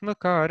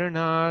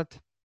आत्मकारणात्.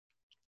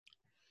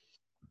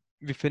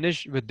 We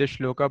finished with this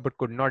shloka but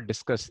could not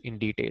discuss in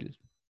detail.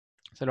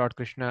 So Lord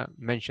Krishna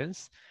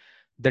mentions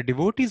the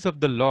devotees of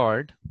the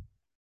Lord,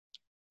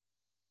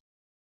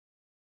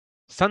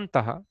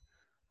 Santaha,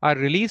 are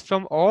released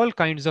from all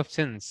kinds of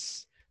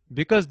sins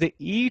because they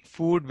eat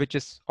food which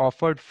is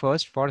offered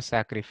first for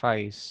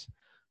sacrifice.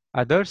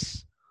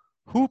 Others,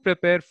 who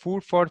prepare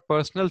food for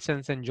personal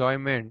sense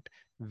enjoyment,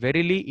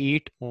 verily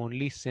eat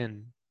only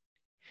sin.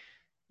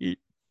 Eat,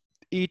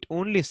 eat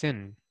only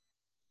sin.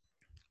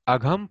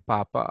 Agham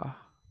papa.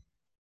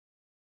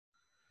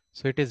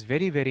 So it is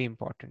very, very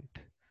important.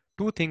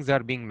 Two things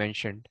are being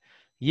mentioned.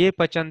 Ye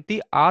pachanti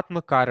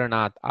atma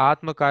karanat.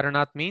 Atma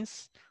karanat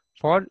means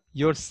for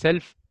your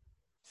self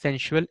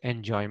sensual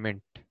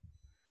enjoyment.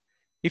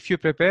 If you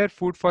prepare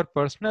food for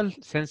personal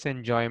sense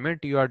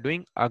enjoyment, you are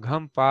doing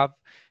agham pap,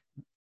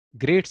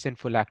 great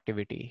sinful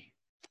activity.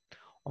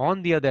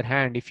 On the other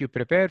hand, if you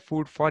prepare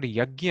food for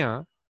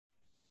yajna,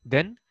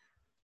 then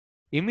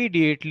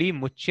immediately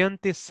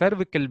muchyanti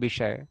sarv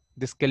kilbishaya.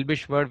 This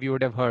kilbish word we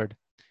would have heard.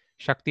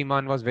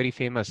 Shaktiman was very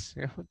famous.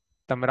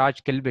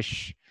 Tamraj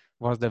Kilbish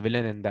was the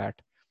villain in that.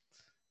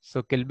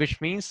 So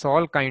Kilbish means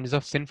all kinds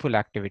of sinful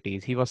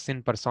activities. He was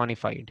sin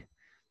personified.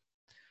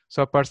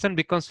 So a person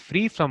becomes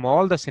free from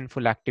all the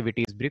sinful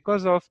activities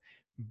because of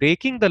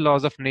breaking the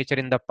laws of nature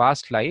in the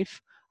past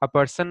life. A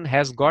person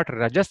has got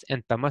rajas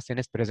and tamas in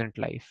his present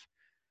life.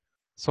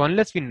 So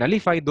unless we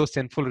nullify those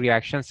sinful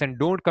reactions and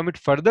don't commit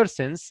further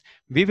sins,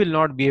 we will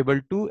not be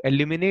able to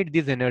eliminate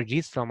these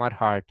energies from our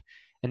heart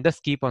and thus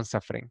keep on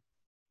suffering.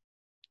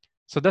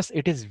 So thus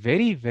it is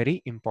very,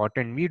 very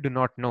important. We do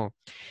not know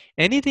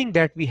anything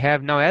that we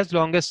have now. As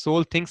long as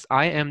soul thinks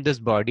I am this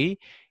body,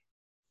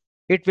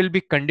 it will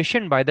be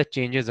conditioned by the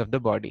changes of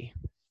the body.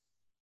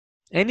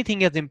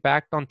 Anything has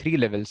impact on three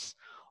levels: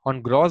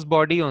 on gross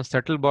body, on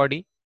subtle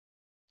body,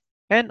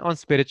 and on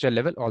spiritual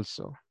level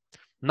also.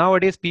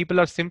 Nowadays, people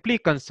are simply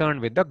concerned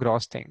with the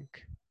gross thing.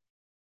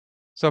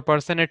 So a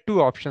person had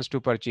two options to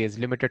purchase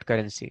limited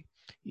currency.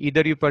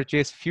 Either you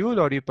purchase fuel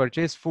or you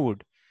purchase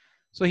food.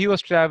 So he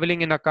was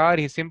traveling in a car.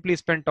 He simply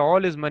spent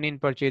all his money in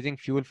purchasing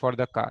fuel for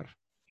the car.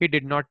 He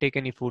did not take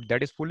any food.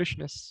 That is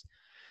foolishness.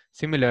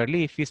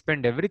 Similarly, if we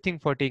spend everything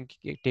for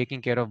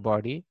taking care of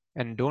body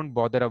and don't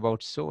bother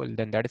about soul,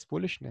 then that is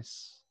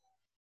foolishness.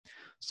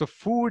 So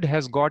food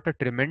has got a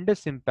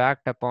tremendous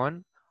impact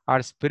upon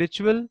our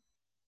spiritual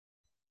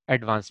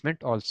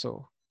advancement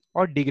also,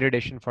 or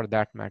degradation for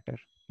that matter,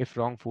 if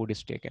wrong food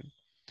is taken.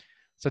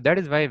 So that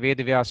is why Ved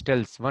Vyas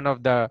tells one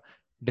of the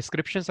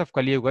descriptions of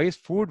Kali Yuga is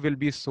food will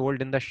be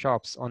sold in the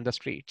shops on the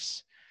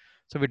streets.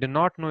 So we do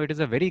not know, it is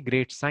a very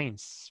great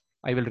science.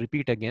 I will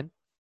repeat again.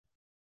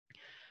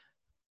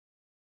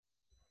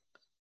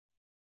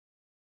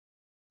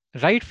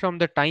 Right from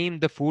the time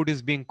the food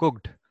is being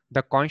cooked,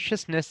 the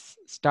consciousness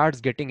starts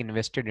getting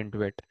invested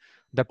into it.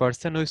 The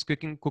person who is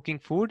cooking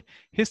food,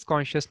 his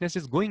consciousness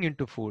is going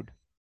into food.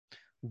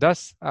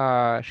 Thus,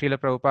 Srila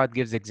Prabhupada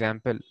gives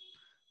example,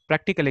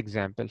 practical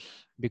example,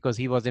 because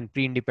he was in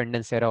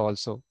pre-independence era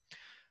also.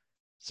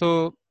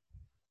 So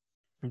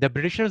the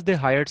Britishers, they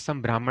hired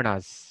some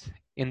Brahmanas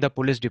in the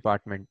police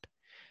department.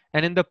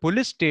 And in the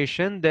police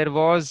station, there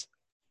was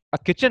a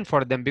kitchen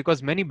for them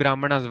because many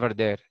Brahmanas were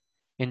there.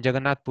 In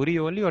Jagannath Puri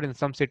only or in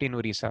some city in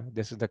Orissa.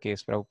 This is the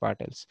case, Prabhupada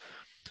tells.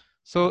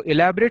 So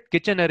elaborate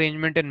kitchen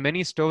arrangement and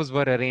many stoves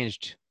were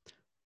arranged.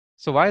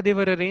 So why they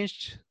were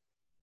arranged?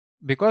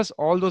 Because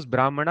all those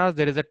Brahmanas,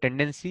 there is a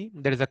tendency,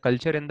 there is a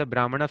culture in the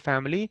Brahmana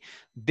family,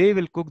 they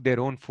will cook their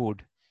own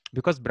food.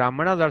 Because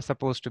Brahmanas are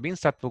supposed to be in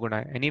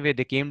Sattvaguna. Anyway,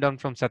 they came down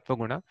from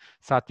Sattvaguna.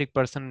 Sattvic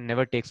person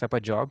never takes up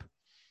a job.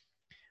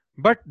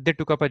 But they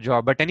took up a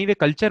job. But anyway,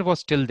 culture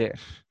was still there.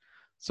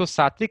 So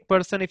Sattvic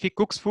person, if he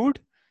cooks food,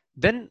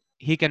 then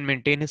he can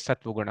maintain his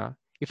Sattvaguna.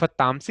 If a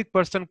Tamsic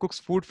person cooks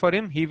food for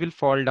him, he will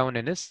fall down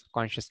in his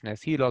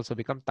consciousness. He will also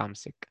become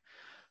Tamsic.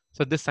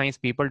 So this science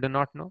people do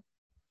not know.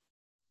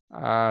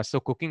 So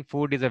cooking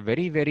food is a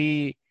very,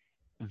 very,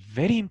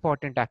 very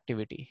important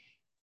activity.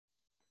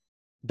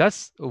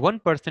 Thus, one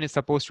person is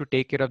supposed to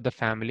take care of the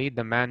family.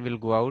 The man will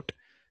go out,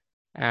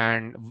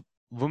 and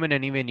woman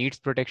anyway needs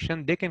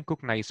protection. They can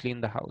cook nicely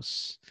in the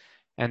house,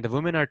 and the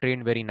women are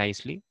trained very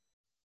nicely.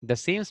 The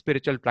same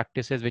spiritual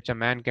practices which a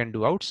man can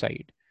do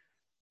outside,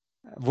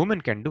 woman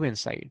can do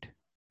inside.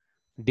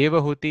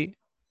 Devahuti,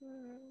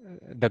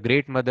 the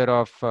great mother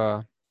of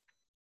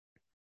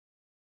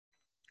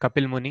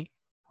Kapil Muni,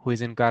 who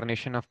is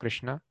incarnation of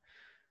Krishna,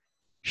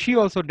 she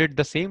also did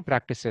the same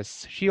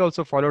practices. She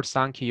also followed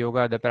Sankhya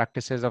Yoga, the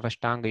practices of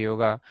Ashtanga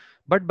Yoga,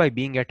 but by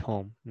being at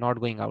home, not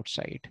going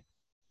outside.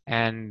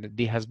 And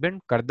the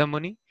husband,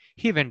 Kardamuni,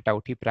 he went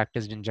out, he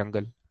practiced in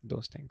jungle,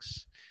 those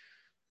things.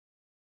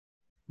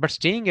 But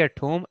staying at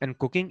home and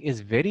cooking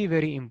is very,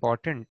 very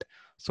important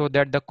so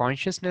that the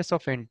consciousness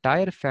of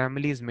entire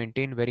family is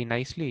maintained very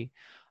nicely.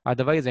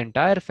 Otherwise,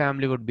 entire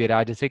family would be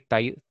Rajasic,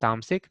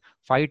 Tamasic,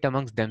 fight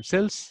amongst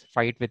themselves,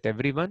 fight with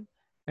everyone,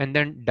 and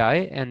then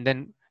die and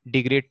then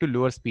degrade to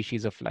lower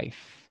species of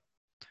life.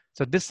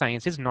 So this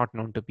science is not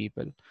known to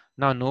people.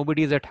 Now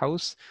nobody is at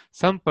house.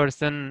 Some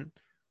person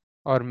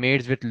or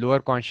maids with lower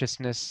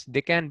consciousness,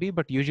 they can be,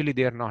 but usually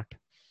they are not.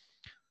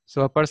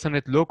 So a person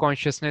with low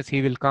consciousness,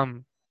 he will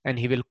come and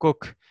he will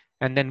cook,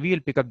 and then we will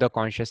pick up the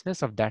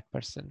consciousness of that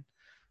person.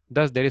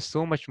 Thus, there is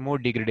so much more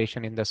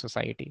degradation in the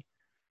society.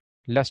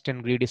 Lust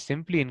and greed is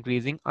simply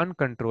increasing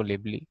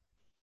uncontrollably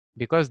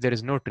because there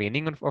is no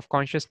training of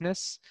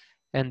consciousness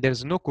and there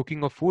is no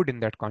cooking of food in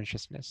that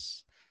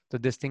consciousness. So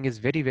this thing is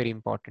very, very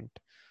important.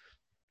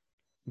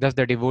 Thus,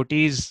 the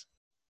devotees,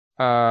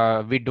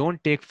 we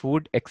don't take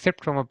food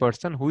except from a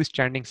person who is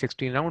chanting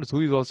 16 rounds,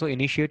 who is also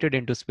initiated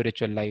into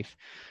spiritual life,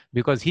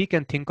 because he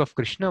can think of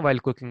Krishna while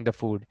cooking the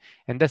food.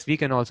 And thus we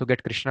can also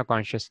get Krishna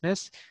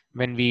consciousness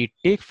when we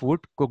take food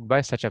cooked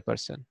by such a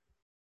person.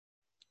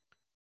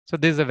 So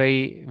this is a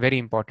very, very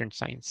important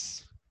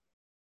science.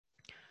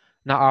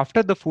 Now,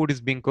 after the food is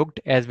being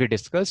cooked, as we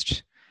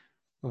discussed,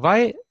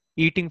 why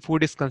eating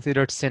food is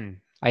considered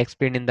sin? I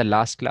explained in the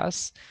last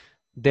class.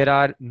 There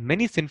are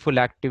many sinful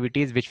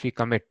activities which we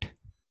commit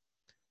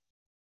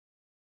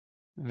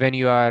when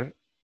you are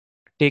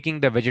taking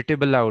the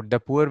vegetable out. The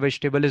poor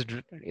vegetable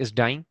is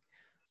dying,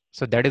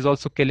 so that is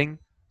also killing.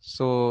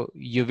 So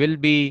you will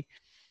be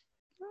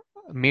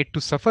made to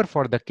suffer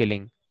for the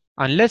killing.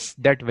 Unless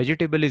that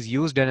vegetable is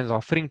used as an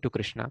offering to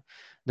Krishna,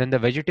 then the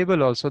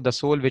vegetable also, the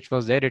soul which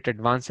was there, it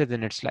advances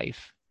in its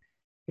life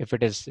if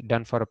it is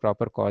done for a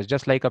proper cause.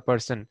 Just like a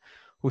person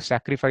who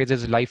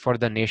sacrifices life for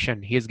the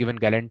nation, he is given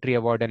gallantry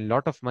award and a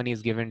lot of money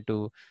is given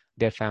to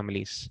their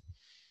families.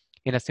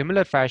 In a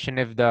similar fashion,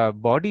 if the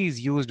body is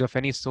used of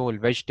any soul,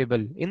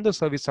 vegetable in the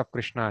service of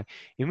Krishna,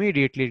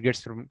 immediately it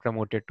gets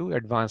promoted to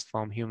advanced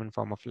form, human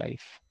form of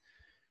life.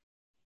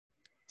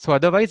 So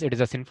otherwise, it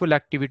is a sinful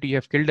activity. You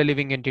have killed a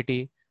living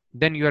entity.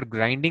 Then you are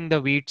grinding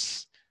the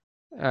wheat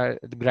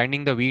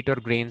or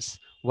grains.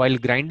 While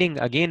grinding,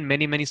 again,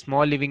 many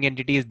small living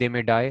entities, they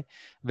may die.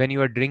 When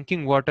you are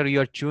drinking water,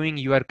 you are chewing,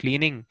 you are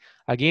cleaning,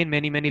 again,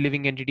 many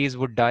living entities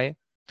would die.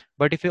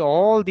 But if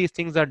all these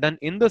things are done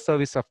in the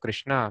service of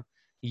Krishna,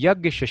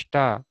 Yagya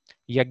Shishta,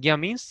 Yagya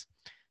means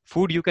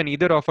food you can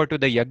either offer to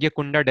the Yagya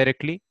Kunda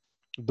directly.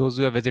 Those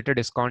who have visited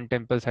ISKCON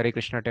temples, Hare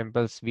Krishna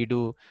temples, we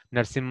do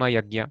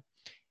Narsimha Yagya.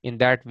 In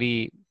that,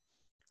 we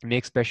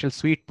make special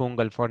sweet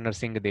pongal for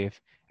Narsingadev.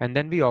 And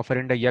then we offer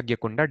in the Yagya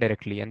Kunda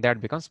directly, and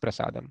that becomes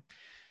prasadam.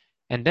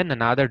 And then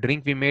another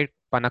drink we made,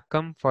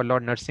 Panakkam for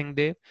Lord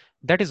Narsingadev,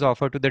 that is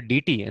offered to the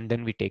deity, and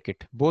then we take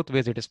it. Both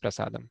ways it is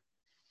prasadam.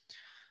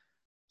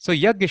 So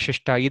Yagya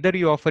Shishta, either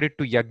you offer it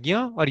to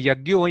Yagya or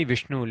Yagya only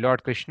Vishnu.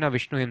 Lord Krishna,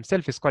 Vishnu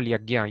himself is called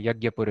Yagya,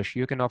 Yagya Purush.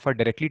 You can offer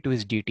directly to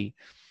his deity.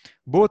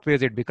 Both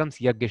ways it becomes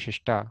Yagya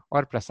Shishta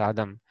or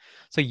Prasadam.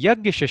 So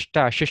Yagya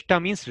Shishta,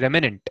 Shishta means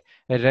remnant.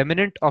 A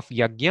remnant of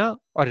Yagya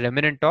or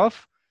remnant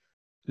of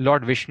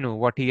Lord Vishnu,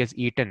 what he has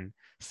eaten.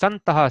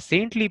 Santaha,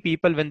 saintly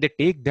people, when they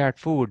take that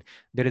food,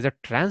 there is a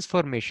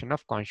transformation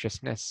of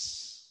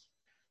consciousness.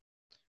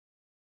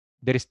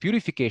 There is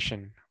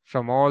purification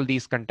from all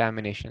these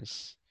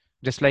contaminations.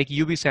 Just like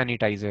UV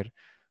sanitizer.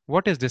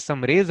 What is this?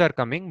 Some rays are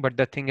coming, but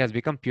the thing has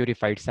become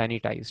purified,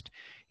 sanitized.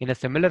 In a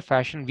similar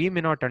fashion, we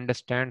may not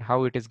understand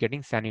how it is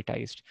getting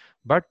sanitized,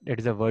 but it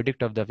is a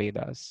verdict of the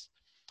Vedas.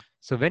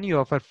 So when you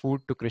offer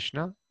food to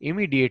Krishna,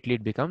 immediately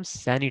it becomes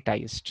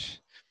sanitized.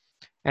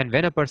 And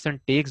when a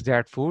person takes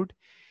that food,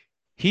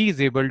 he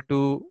is able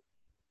to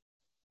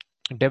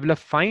develop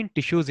fine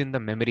tissues in the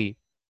memory.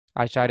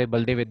 Acharya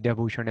Baldev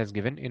Vidyabhushan has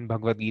given in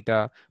Bhagavad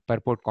Gita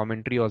purport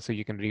commentary. Also,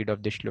 you can read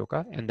of this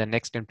shloka and the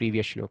next and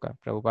previous shloka.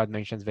 Prabhupada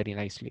mentions very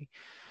nicely.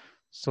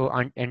 So,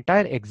 our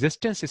entire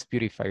existence is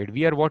purified.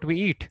 We are what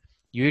we eat.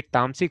 You eat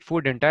tamasic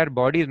food, entire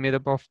body is made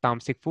up of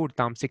tamasic food,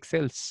 tamasic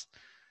cells.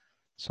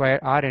 So,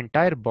 our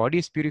entire body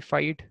is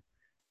purified.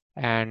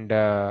 And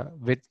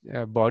with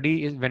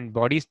body is when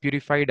body is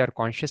purified, our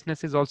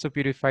consciousness is also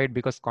purified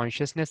because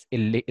consciousness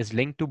is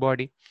linked to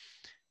body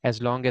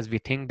as long as we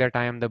think that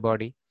I am the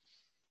body.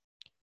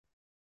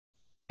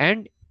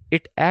 And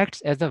it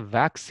acts as a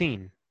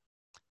vaccine.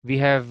 We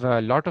have a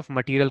lot of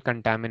material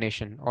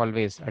contamination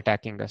always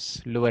attacking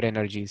us, lower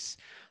energies.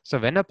 So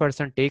when a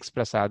person takes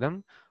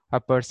prasadam, a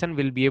person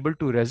will be able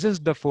to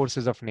resist the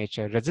forces of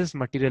nature, resist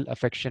material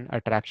affection,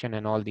 attraction,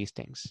 and all these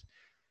things.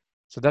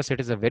 So thus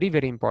it is a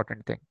very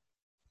important thing.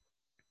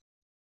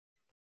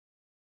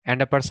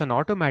 And a person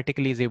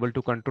automatically is able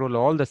to control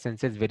all the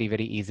senses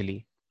very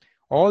easily.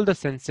 All the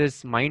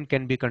senses, mind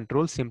can be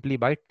controlled simply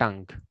by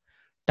tongue.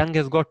 Tongue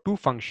has got two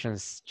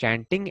functions,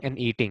 chanting and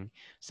eating.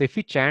 So if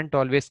we chant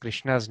always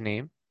Krishna's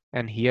name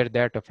and hear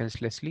that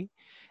offenselessly,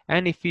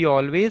 and if we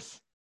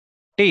always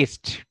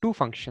taste, two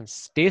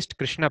functions, taste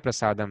Krishna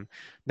Prasadam,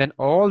 then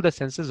all the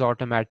senses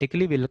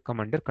automatically will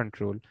come under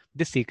control.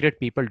 This secret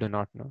people do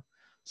not know.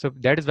 So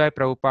that is why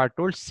Prabhupada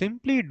told,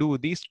 simply do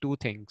these two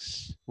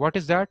things. What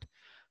is that?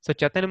 So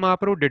Chaitanya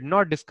Mahaprabhu did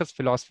not discuss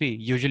philosophy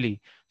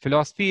usually.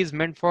 Philosophy is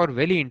meant for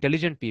very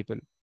intelligent people.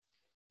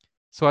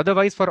 So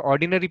otherwise for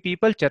ordinary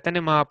people,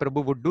 Chaitanya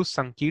Mahaprabhu would do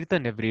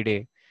Sankirtan every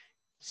day.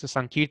 So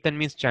Sankirtan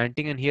means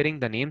chanting and hearing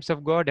the names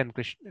of God and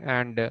Krishna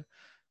and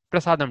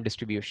prasadam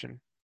distribution.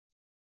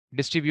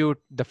 Distribute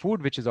the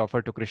food which is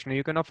offered to Krishna.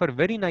 You can offer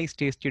very nice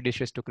tasty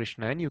dishes to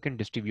Krishna and you can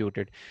distribute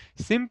it.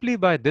 Simply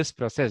by this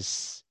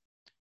process,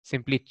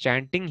 simply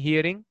chanting,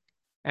 hearing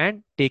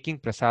and taking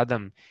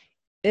prasadam,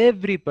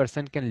 every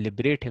person can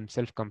liberate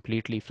himself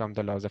completely from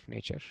the laws of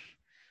nature.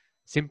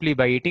 Simply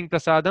by eating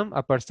prasadam,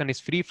 a person is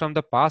free from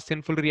the past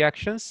sinful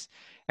reactions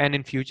and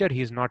in future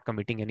he is not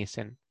committing any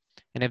sin.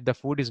 And if the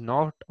food is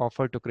not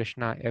offered to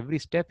Krishna, every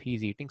step he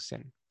is eating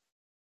sin.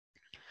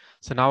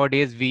 So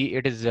nowadays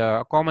it is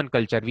a common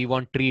culture. We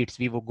want treats,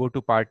 we will go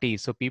to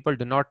parties. So people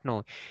do not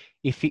know.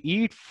 If we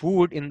eat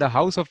food in the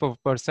house of a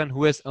person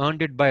who has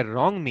earned it by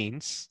wrong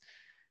means,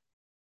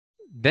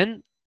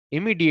 then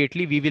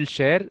immediately we will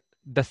share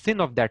the sin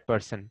of that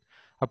person.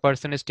 A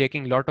person is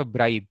taking lot of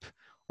bribe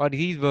or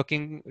he's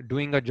working,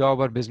 doing a job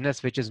or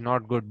business which is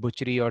not good,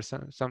 butchery or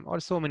some or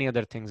so many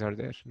other things are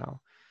there now.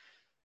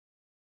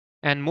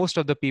 And most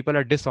of the people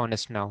are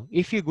dishonest now.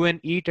 If you go and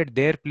eat at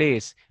their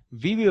place,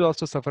 we will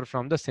also suffer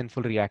from the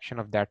sinful reaction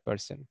of that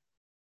person.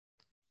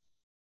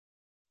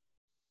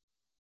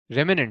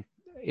 Remnant.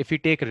 If we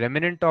take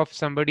remnant of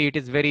somebody, it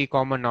is very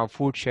common now,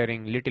 food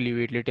sharing. Little you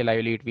eat, little I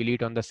will eat. We'll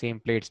eat on the same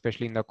plate,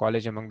 especially in the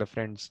college among the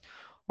friends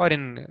or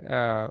in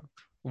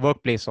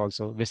workplace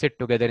also. We sit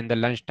together in the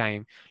lunch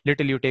time.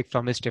 Little you take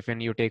from his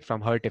tiffin, you take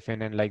from her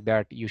tiffin, and like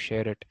that you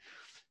share it.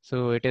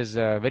 So it is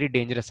a very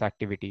dangerous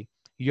activity.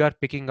 You are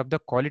picking up the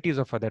qualities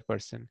of other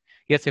person.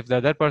 Yes, if the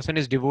other person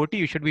is devotee,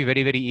 you should be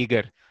very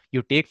eager.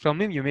 You take from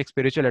him, you make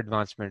spiritual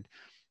advancement.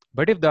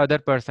 But if the other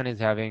person is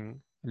having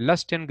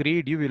lust and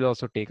greed, you will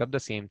also take up the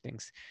same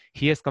things.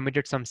 He has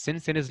committed some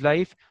sins in his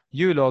life,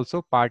 you will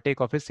also partake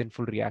of his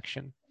sinful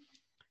reaction.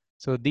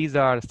 So these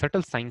are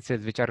subtle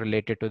sciences which are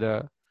related to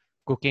the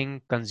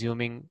cooking,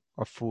 consuming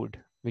of food,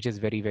 which is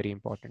very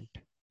important.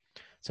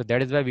 So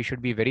that is why we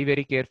should be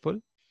very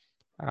careful.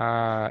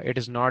 It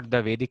is not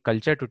the Vedic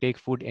culture to take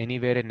food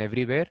anywhere and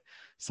everywhere.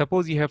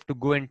 Suppose you have to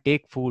go and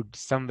take food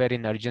somewhere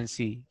in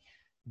urgency,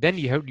 then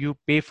you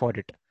pay for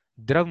it.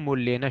 Drav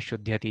mulyena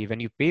shuddhyati. When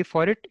you pay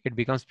for it, it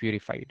becomes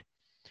purified.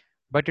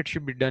 But it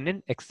should be done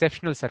in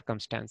exceptional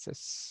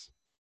circumstances.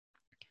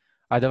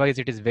 Otherwise,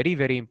 it is very,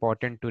 very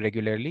important to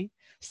regularly,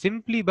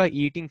 simply by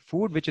eating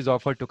food which is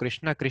offered to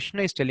Krishna.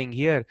 Krishna is telling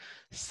here,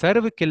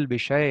 Sarv kil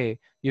bishay,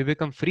 you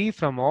become free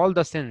from all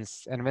the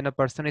sins. And when a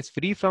person is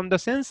free from the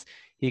sins,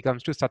 he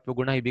comes to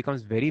Sattva-guna, he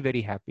becomes very,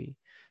 very happy.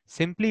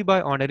 Simply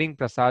by honoring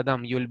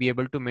prasadam, you will be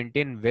able to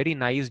maintain very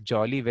nice,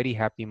 jolly, very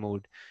happy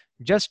mood.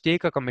 Just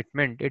take a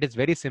commitment. It is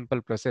very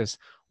simple process.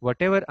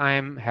 Whatever I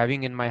am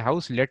having in my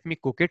house, let me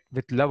cook it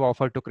with love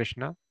offered to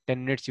Krishna.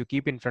 10 minutes you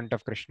keep in front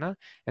of Krishna,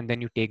 and then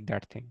you take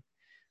that thing.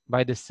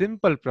 By the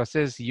simple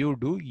process, you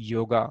do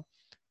yoga.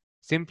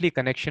 Simply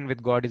connection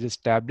with God is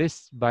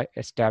established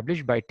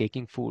by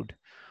taking food.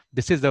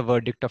 This is the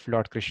verdict of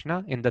Lord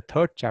Krishna in the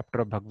third chapter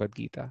of Bhagavad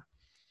Gita.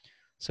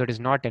 So it is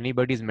not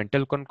anybody's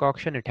mental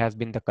concoction, it has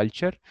been the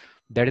culture.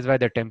 That is why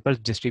the temples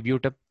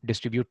distribute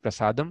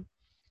prasadam.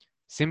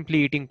 Simply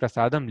eating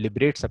prasadam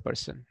liberates a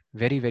person.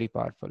 Very, very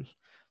powerful.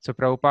 So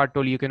Prabhupada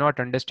told, you cannot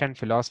understand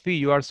philosophy,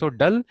 you are so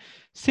dull.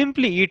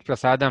 Simply eat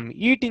prasadam.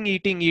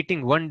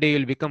 Eating. One day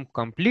you'll become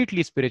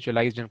completely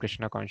spiritualized and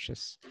Krishna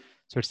conscious.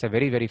 So it's a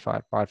very, very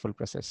powerful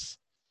process.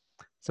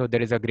 So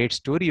there is a great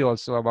story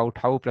also about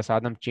how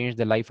prasadam changed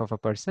the life of a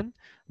person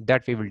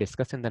that we will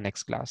discuss in the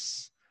next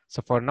class.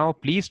 So for now,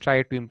 please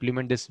try to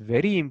implement this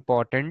very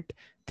important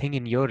thing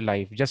in your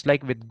life. Just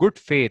like with good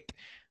faith,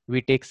 we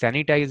take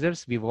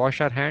sanitizers, we wash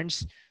our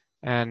hands,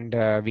 and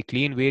we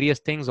clean various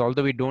things,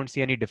 although we don't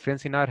see any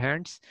difference in our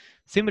hands.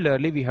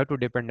 Similarly, we have to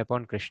depend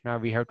upon Krishna.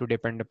 We have to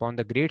depend upon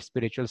the great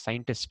spiritual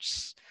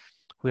scientists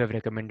who have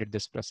recommended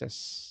this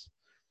process.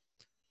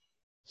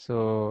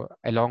 So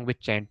along with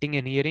chanting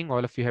and hearing,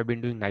 all of you have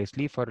been doing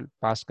nicely for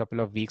past couple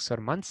of weeks or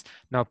months.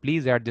 Now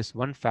please add this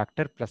one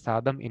factor,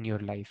 prasadam, in your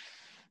life.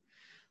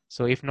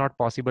 So if not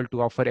possible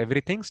to offer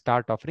everything,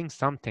 start offering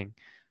something.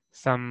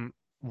 Some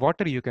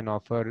water you can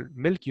offer,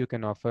 milk you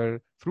can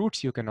offer,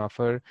 fruits you can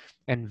offer,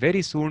 and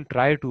very soon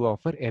try to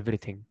offer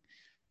everything.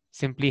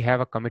 Simply have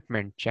a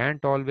commitment,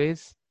 chant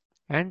always,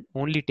 and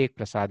only take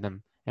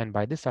prasadam. And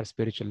by this, our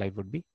spiritual life would be